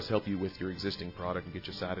let us help you with your existing product and get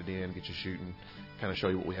you sighted in, get you shooting, kind of show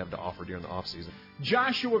you what we have to offer during the off season.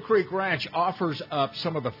 Joshua Creek Ranch offers up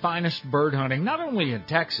some of the finest bird hunting, not only in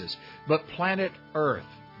Texas, but planet Earth.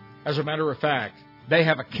 As a matter of fact, they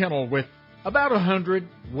have a kennel with about 100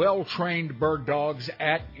 well-trained bird dogs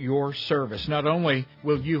at your service. Not only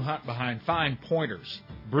will you hunt behind fine pointers,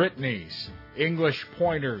 Brittany's, English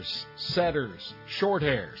pointers, setters, short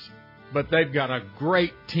hairs, but they've got a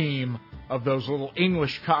great team of those little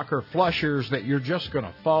English cocker flushers that you're just going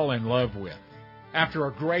to fall in love with. After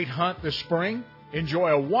a great hunt this spring, enjoy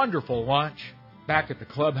a wonderful lunch back at the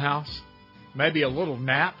clubhouse, maybe a little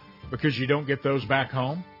nap because you don't get those back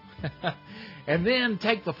home. And then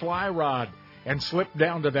take the fly rod and slip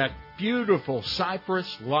down to that beautiful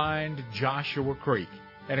cypress-lined Joshua Creek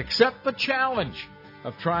and accept the challenge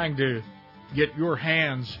of trying to get your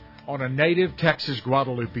hands on a native Texas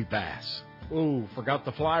Guadalupe bass. Ooh, forgot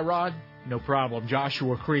the fly rod? No problem.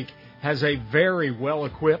 Joshua Creek has a very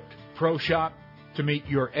well-equipped pro shop to meet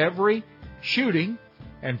your every shooting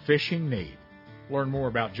and fishing need. Learn more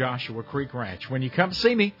about Joshua Creek Ranch when you come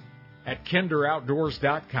see me at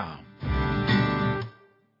kinderoutdoors.com.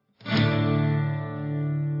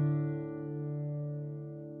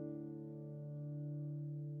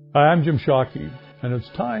 Hi, I'm Jim Shockey, and it's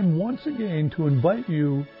time once again to invite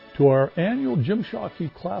you to our annual Jim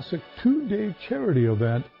Shockey Classic 2-day charity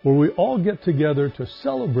event where we all get together to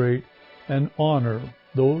celebrate and honor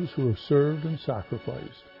those who have served and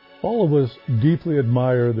sacrificed. All of us deeply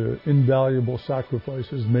admire the invaluable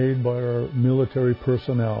sacrifices made by our military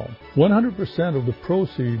personnel. 100% of the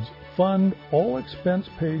proceeds fund all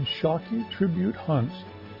expense-paid Shockey tribute hunts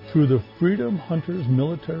through the Freedom Hunters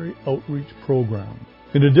Military Outreach Program.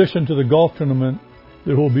 In addition to the golf tournament,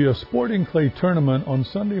 there will be a sporting clay tournament on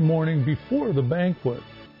Sunday morning before the banquet.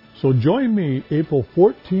 So join me April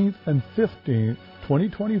 14th and 15th,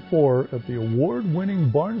 2024 at the award-winning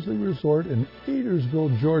Barnsley Resort in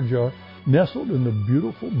Adairsville, Georgia, nestled in the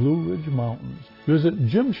beautiful Blue Ridge Mountains. Visit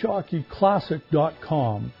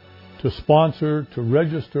JimShockeyClassic.com to sponsor, to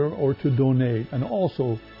register, or to donate, and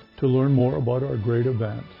also to learn more about our great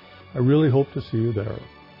event. I really hope to see you there.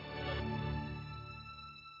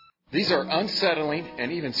 These are unsettling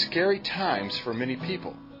and even scary times for many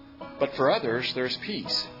people. But for others, there's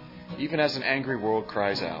peace, even as an angry world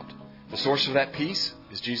cries out. The source of that peace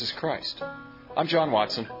is Jesus Christ. I'm John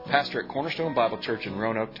Watson, pastor at Cornerstone Bible Church in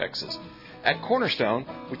Roanoke, Texas. At Cornerstone,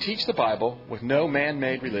 we teach the Bible with no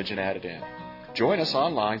man-made religion added in. Join us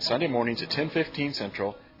online Sunday mornings at 10:15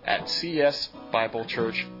 Central at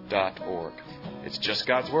csbiblechurch.org. It's just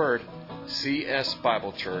God's Word,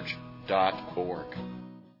 csbiblechurch.org.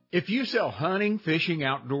 If you sell hunting, fishing,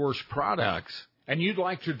 outdoors products, and you'd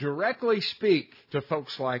like to directly speak to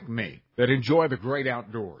folks like me that enjoy the great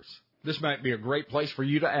outdoors, this might be a great place for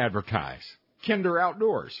you to advertise. Kinder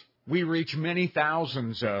Outdoors. We reach many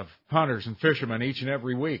thousands of hunters and fishermen each and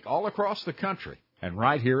every week, all across the country, and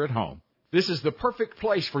right here at home. This is the perfect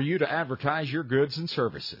place for you to advertise your goods and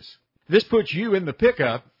services. This puts you in the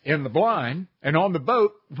pickup, in the blind, and on the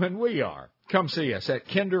boat when we are. Come see us at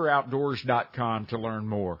kinderoutdoors.com to learn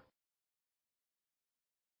more.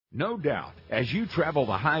 No doubt, as you travel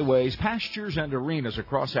the highways, pastures, and arenas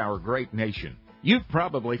across our great nation, you've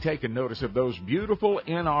probably taken notice of those beautiful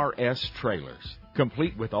NRS trailers,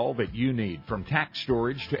 complete with all that you need, from tack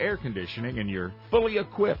storage to air conditioning in your fully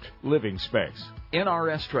equipped living space.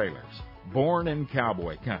 NRS trailers, born in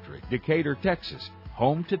cowboy country, Decatur, Texas,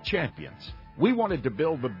 home to champions. We wanted to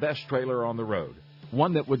build the best trailer on the road,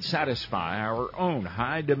 one that would satisfy our own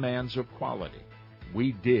high demands of quality.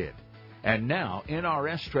 We did. And now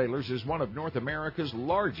NRS Trailers is one of North America's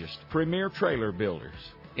largest premier trailer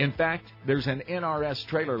builders. In fact, there's an NRS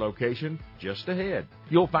trailer location just ahead.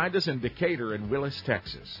 You'll find us in Decatur and Willis,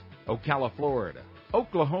 Texas, Ocala, Florida,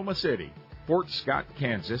 Oklahoma City, Fort Scott,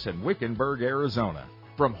 Kansas, and Wickenburg, Arizona.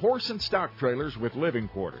 From horse and stock trailers with living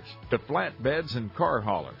quarters to flatbeds and car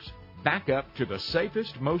haulers, back up to the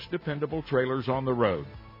safest, most dependable trailers on the road.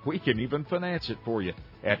 We can even finance it for you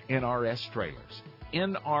at NRS Trailers.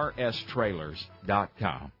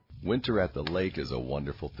 NRSTrailers.com. Winter at the lake is a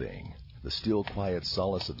wonderful thing. The still, quiet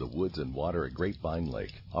solace of the woods and water at Grapevine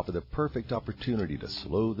Lake offer the perfect opportunity to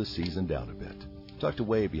slow the season down a bit. Tucked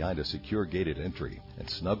away behind a secure gated entry and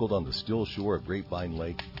snuggled on the still shore of Grapevine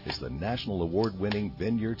Lake is the national award-winning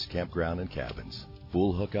Vineyards Campground and Cabins.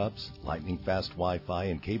 Full hookups, lightning-fast Wi-Fi,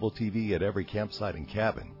 and cable TV at every campsite and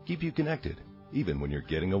cabin keep you connected, even when you're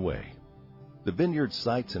getting away. The Vineyard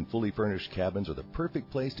sites and fully furnished cabins are the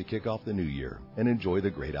perfect place to kick off the new year and enjoy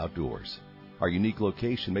the great outdoors. Our unique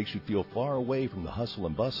location makes you feel far away from the hustle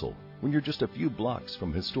and bustle when you're just a few blocks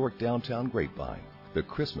from historic downtown Grapevine, the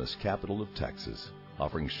Christmas capital of Texas,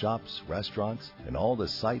 offering shops, restaurants, and all the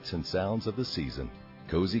sights and sounds of the season.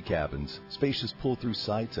 Cozy cabins, spacious pull-through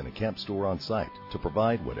sites, and a camp store on site to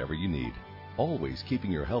provide whatever you need. Always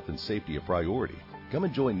keeping your health and safety a priority. Come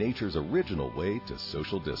enjoy nature's original way to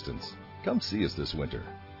social distance. Come see us this winter.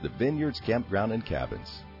 The Vineyards Campground and Cabins.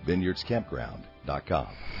 VineyardsCampground.com.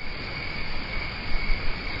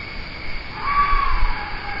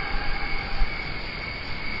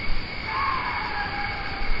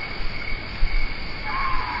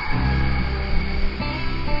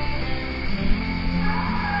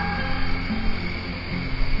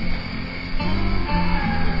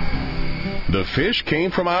 The fish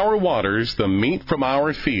came from our waters, the meat from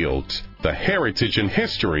our fields, the heritage and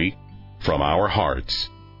history from our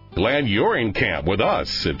hearts. Glad you're in camp with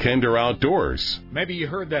us at Kinder Outdoors. Maybe you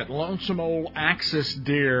heard that lonesome old axis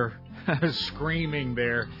deer screaming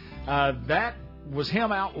there. That was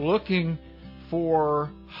him out looking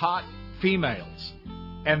for hot females.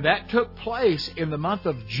 And that took place in the month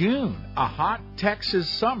of June, a hot Texas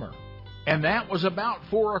summer. And that was about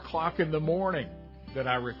 4 o'clock in the morning that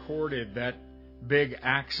I recorded that big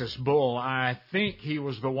axis bull. I think he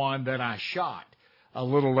was the one that I shot a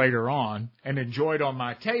little later on and enjoyed on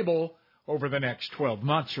my table over the next 12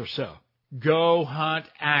 months or so. Go hunt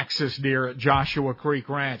axis deer at Joshua Creek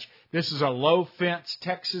Ranch. This is a low-fence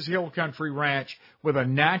Texas hill country ranch with a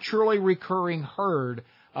naturally recurring herd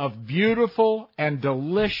of beautiful and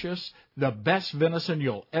delicious, the best venison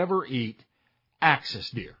you'll ever eat, axis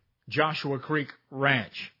deer. Joshua Creek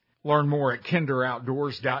Ranch. Learn more at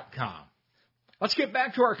kinderoutdoors.com. Let's get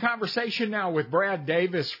back to our conversation now with Brad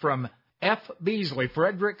Davis from F. Beasley,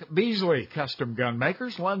 Frederick Beasley Custom Gun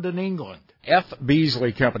Makers, London, England. F.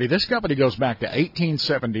 Beasley Company. This company goes back to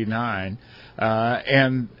 1879,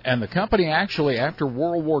 and the company actually, after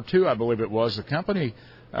World War II, I believe it was, the company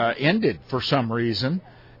ended for some reason,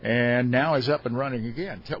 and now is up and running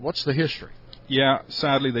again. What's the history? Yeah,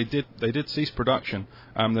 sadly they did cease production.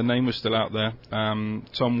 The name was still out there.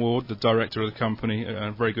 Tom Ward, the director of the company,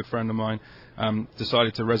 a very good friend of mine,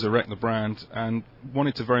 decided to resurrect the brand and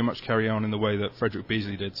wanted to very much carry on in the way that Frederick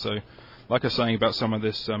Beasley did. So, like I was saying about some of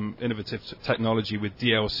this innovative technology with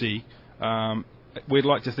DLC, we'd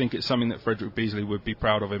like to think it's something that Frederick Beasley would be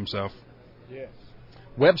proud of himself. Yes.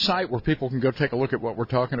 Website where people can go take a look at what we're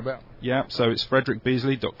talking about? Yeah, so it's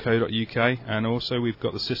frederickbeasley.co.uk, and also we've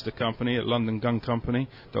got the sister company at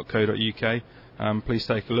londonguncompany.co.uk. Please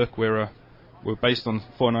take a look. We're based on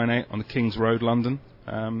 498 on the King's Road, London,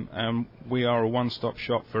 and we are a one-stop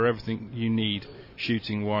shop for everything you need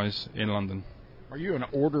shooting-wise in London. Are you an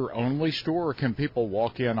order-only store, or can people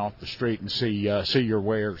walk in off the street and see your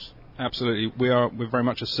wares? Absolutely. We're very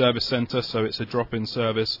much a service centre, so it's a drop-in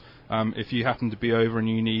service. If you happen to be over and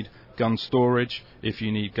you need gun storage, if you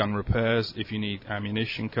need gun repairs, if you need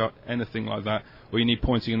ammunition cut, anything like that, or you need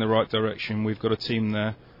pointing in the right direction, we've got a team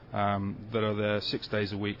there that are there 6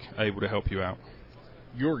 days a week able to help you out.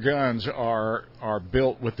 Your guns are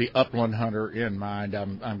built with the upland hunter in mind.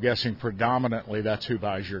 I'm guessing predominantly that's who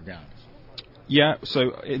buys your guns. Yeah,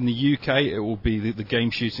 so in the UK it will be the game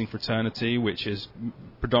shooting fraternity, which is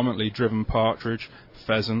predominantly driven partridge,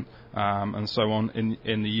 pheasant, and so on.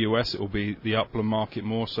 In the US it will be the upland market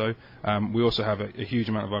more so. We also have a huge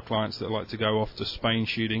amount of our clients that like to go off to Spain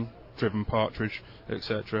shooting, driven partridge,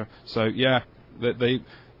 etc. So yeah, the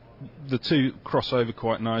two cross over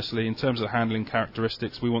quite nicely. In terms of handling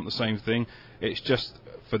characteristics, we want the same thing. It's just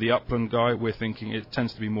for the upland guy, we're thinking it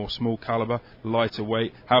tends to be more small caliber, lighter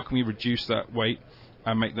weight. How can we reduce that weight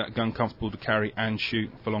and make that gun comfortable to carry and shoot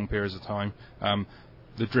for long periods of time?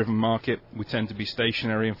 The driven market, we tend to be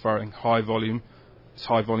stationary and firing high volume. It's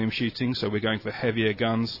high volume shooting, so we're going for heavier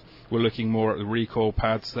guns. We're looking more at the recoil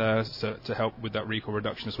pads there to help with that recoil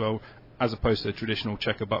reduction as well, as opposed to the traditional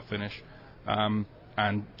checker butt finish.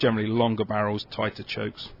 And generally longer barrels, tighter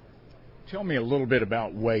chokes. Tell me a little bit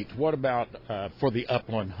about weight. What about for the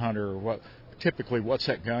upland hunter? What's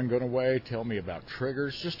that gun going to weigh? Tell me about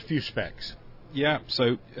triggers. Just a few specs. Yeah,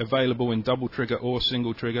 so available in double trigger or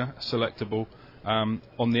single trigger, selectable.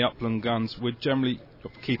 On the upland guns, we're generally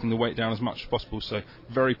keeping the weight down as much as possible. So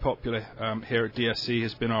very popular here at DSC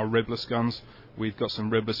has been our ribless guns. We've got some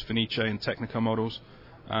ribless Fenice and Technica models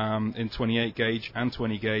in 28 gauge and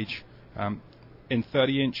 20 gauge. In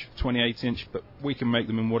 30-inch, 28-inch, but we can make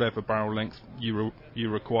them in whatever barrel length you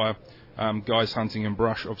require. Guys hunting in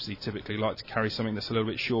brush obviously typically like to carry something that's a little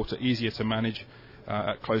bit shorter, easier to manage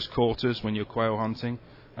at close quarters when you're quail hunting.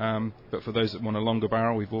 But for those that want a longer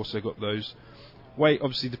barrel, we've also got those. Weight,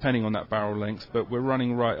 obviously, depending on that barrel length, but we're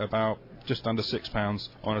running right about just under 6 pounds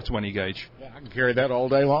on a 20 gauge. Yeah, I can carry that all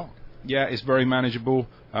day long. Yeah, it's very manageable.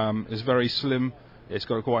 It's very slim. It's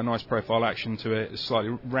got quite a nice profile action to it. It's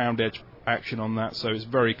slightly round edge action on that, so it's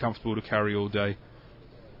very comfortable to carry all day.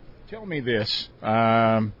 Tell me this.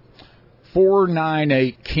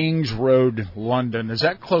 498 Kings Road, London. Is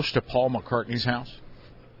that close to Paul McCartney's house?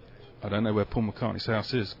 I don't know where Paul McCartney's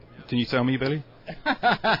house is. Can you tell me, Billy?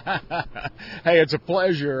 Hey, it's a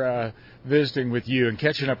pleasure visiting with you and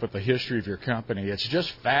catching up with the history of your company. It's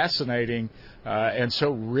just fascinating and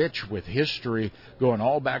so rich with history, going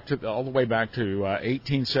all the way back to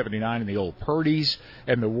 1879 and the old Purdy's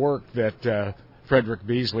and the work that Frederick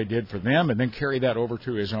Beasley did for them, and then carry that over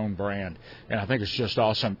to his own brand. And I think it's just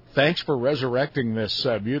awesome. Thanks for resurrecting this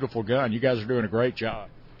beautiful gun. You guys are doing a great job.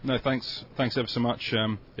 No, thanks ever so much.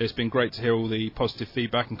 It's been great to hear all the positive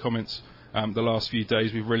feedback and comments the last few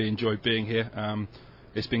days. We've really enjoyed being here.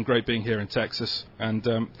 It's been great being here in Texas, and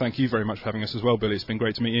thank you very much for having us as well, Billy. It's been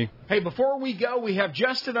great to meet you. Hey, before we go, we have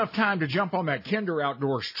just enough time to jump on that Kinder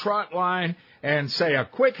Outdoors trot line and say a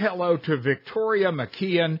quick hello to Victoria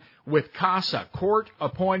McKeon with CASA,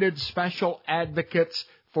 Court-Appointed Special Advocates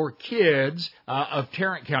for Kids of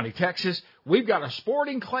Tarrant County, Texas. We've got a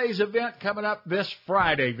Sporting Clays event coming up this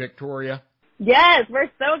Friday, Victoria. Yes,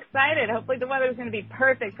 we're so excited. Hopefully the weather's going to be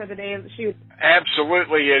perfect for the day of the shoot.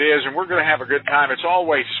 Absolutely it is, and we're going to have a good time. It's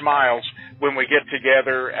always smiles when we get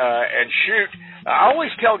together and shoot. I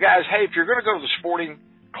always tell guys, hey, if you're going to go to the Sporting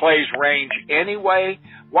Clays range anyway,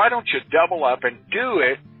 why don't you double up and do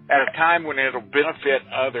it at a time when it'll benefit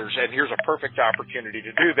others? And here's a perfect opportunity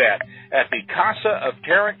to do that at the CASA of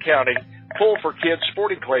Tarrant County Pull for Kids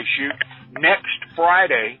Sporting Clay shoot next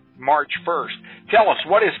Friday, March 1st. Tell us,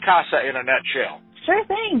 what is CASA in a nutshell? Sure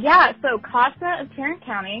thing, yeah. So CASA of Tarrant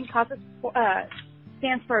County, CASA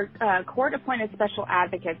stands for Court-Appointed Special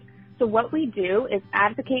Advocates. So what we do is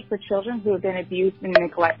advocate for children who have been abused and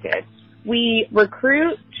neglected. We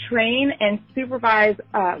recruit, train, and supervise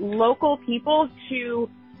local people to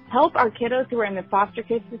help our kiddos who are in the foster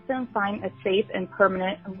care system find a safe and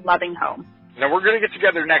permanent and loving home. Now, we're going to get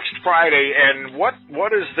together next Friday, and what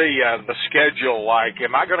is the schedule like?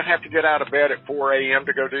 Am I going to have to get out of bed at 4 a.m.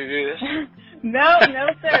 to go do this? No,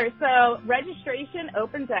 sir. So registration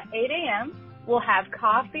opens at 8 a.m. We'll have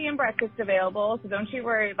coffee and breakfast available, so don't you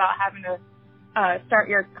worry about having to start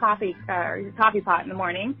your coffee pot in the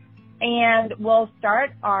morning. And we'll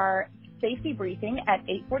start our safety briefing at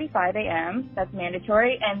 8:45 a.m. That's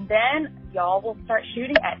mandatory. And then y'all will start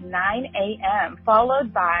shooting at 9 a.m.,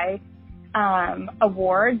 followed by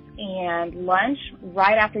awards and lunch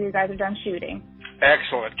right after you guys are done shooting.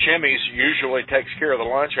 Excellent. Chimmy's usually takes care of the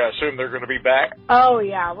lunch. I assume they're going to be back? Oh,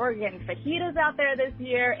 yeah. We're getting fajitas out there this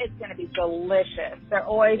year. It's going to be delicious. They're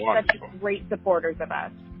always such great supporters of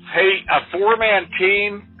us. Hey, a four-man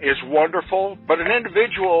team is wonderful, but an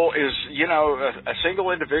individual is, a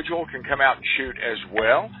single individual can come out and shoot as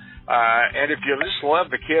well. And if you just love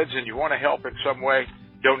the kids and you want to help in some way,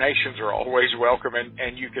 donations are always welcome,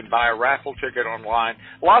 and you can buy a raffle ticket online.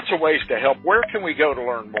 Lots of ways to help. Where can we go to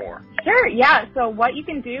learn more? Sure, yeah. So what you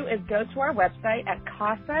can do is go to our website at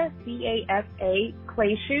CASA, C-A-S-A,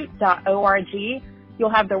 clayshoot.org. You'll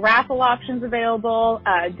have the raffle options available,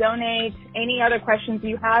 donate. Any other questions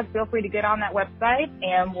you have, feel free to get on that website,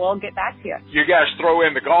 and we'll get back to you. You guys throw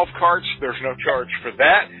in the golf carts. There's no charge for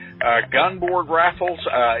that. Gun board raffles,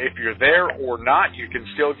 if you're there or not, you can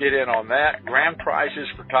still get in on that. Grand prizes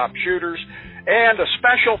for top shooters. And a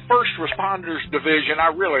special first responders division. I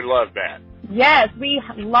really love that. Yes, we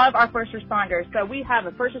love our first responders. So we have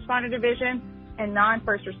a first responder division and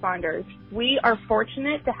non-first responders. We are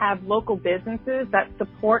fortunate to have local businesses that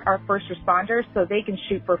support our first responders so they can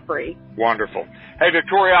shoot for free. Wonderful. Hey,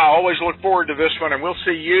 Victoria, I always look forward to this one, and we'll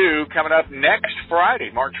see you coming up next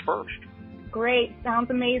Friday, March 1st. Great. Sounds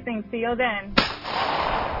amazing. See you then.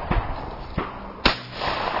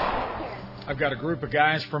 I've got a group of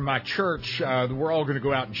guys from my church. We're all going to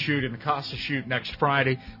go out and shoot in the CASA shoot next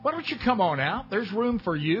Friday. Why don't you come on out? There's room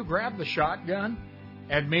for you. Grab the shotgun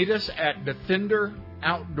and meet us at Defender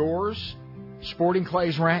Outdoors, Sporting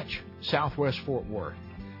Clays Ranch, Southwest Fort Worth.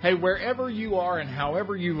 Hey, wherever you are and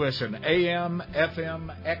however you listen, AM,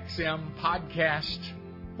 FM, XM, podcast,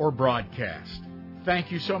 or broadcast,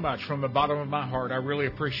 thank you so much from the bottom of my heart. I really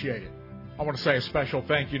appreciate it. I want to say a special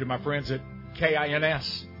thank you to my friends at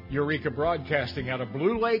KINS, Eureka Broadcasting out of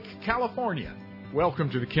Blue Lake, California. Welcome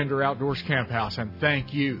to the Kinder Outdoors Camp House, and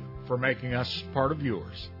thank you for making us part of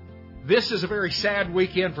yours. This is a very sad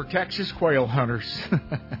weekend for Texas quail hunters.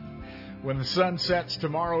 When the sun sets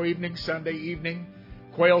tomorrow evening, Sunday evening,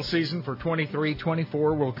 Quail season for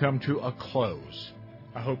 23-24 will come to a close.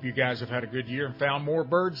 I hope you guys have had a good year and found more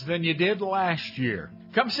birds than you did last year.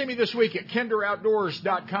 Come see me this week at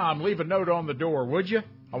kinderoutdoors.com. Leave a note on the door, would you?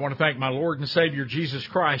 I want to thank my Lord and Savior Jesus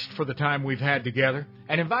Christ for the time we've had together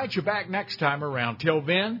and invite you back next time around. Till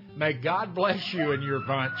then, may God bless you and your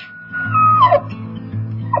bunch.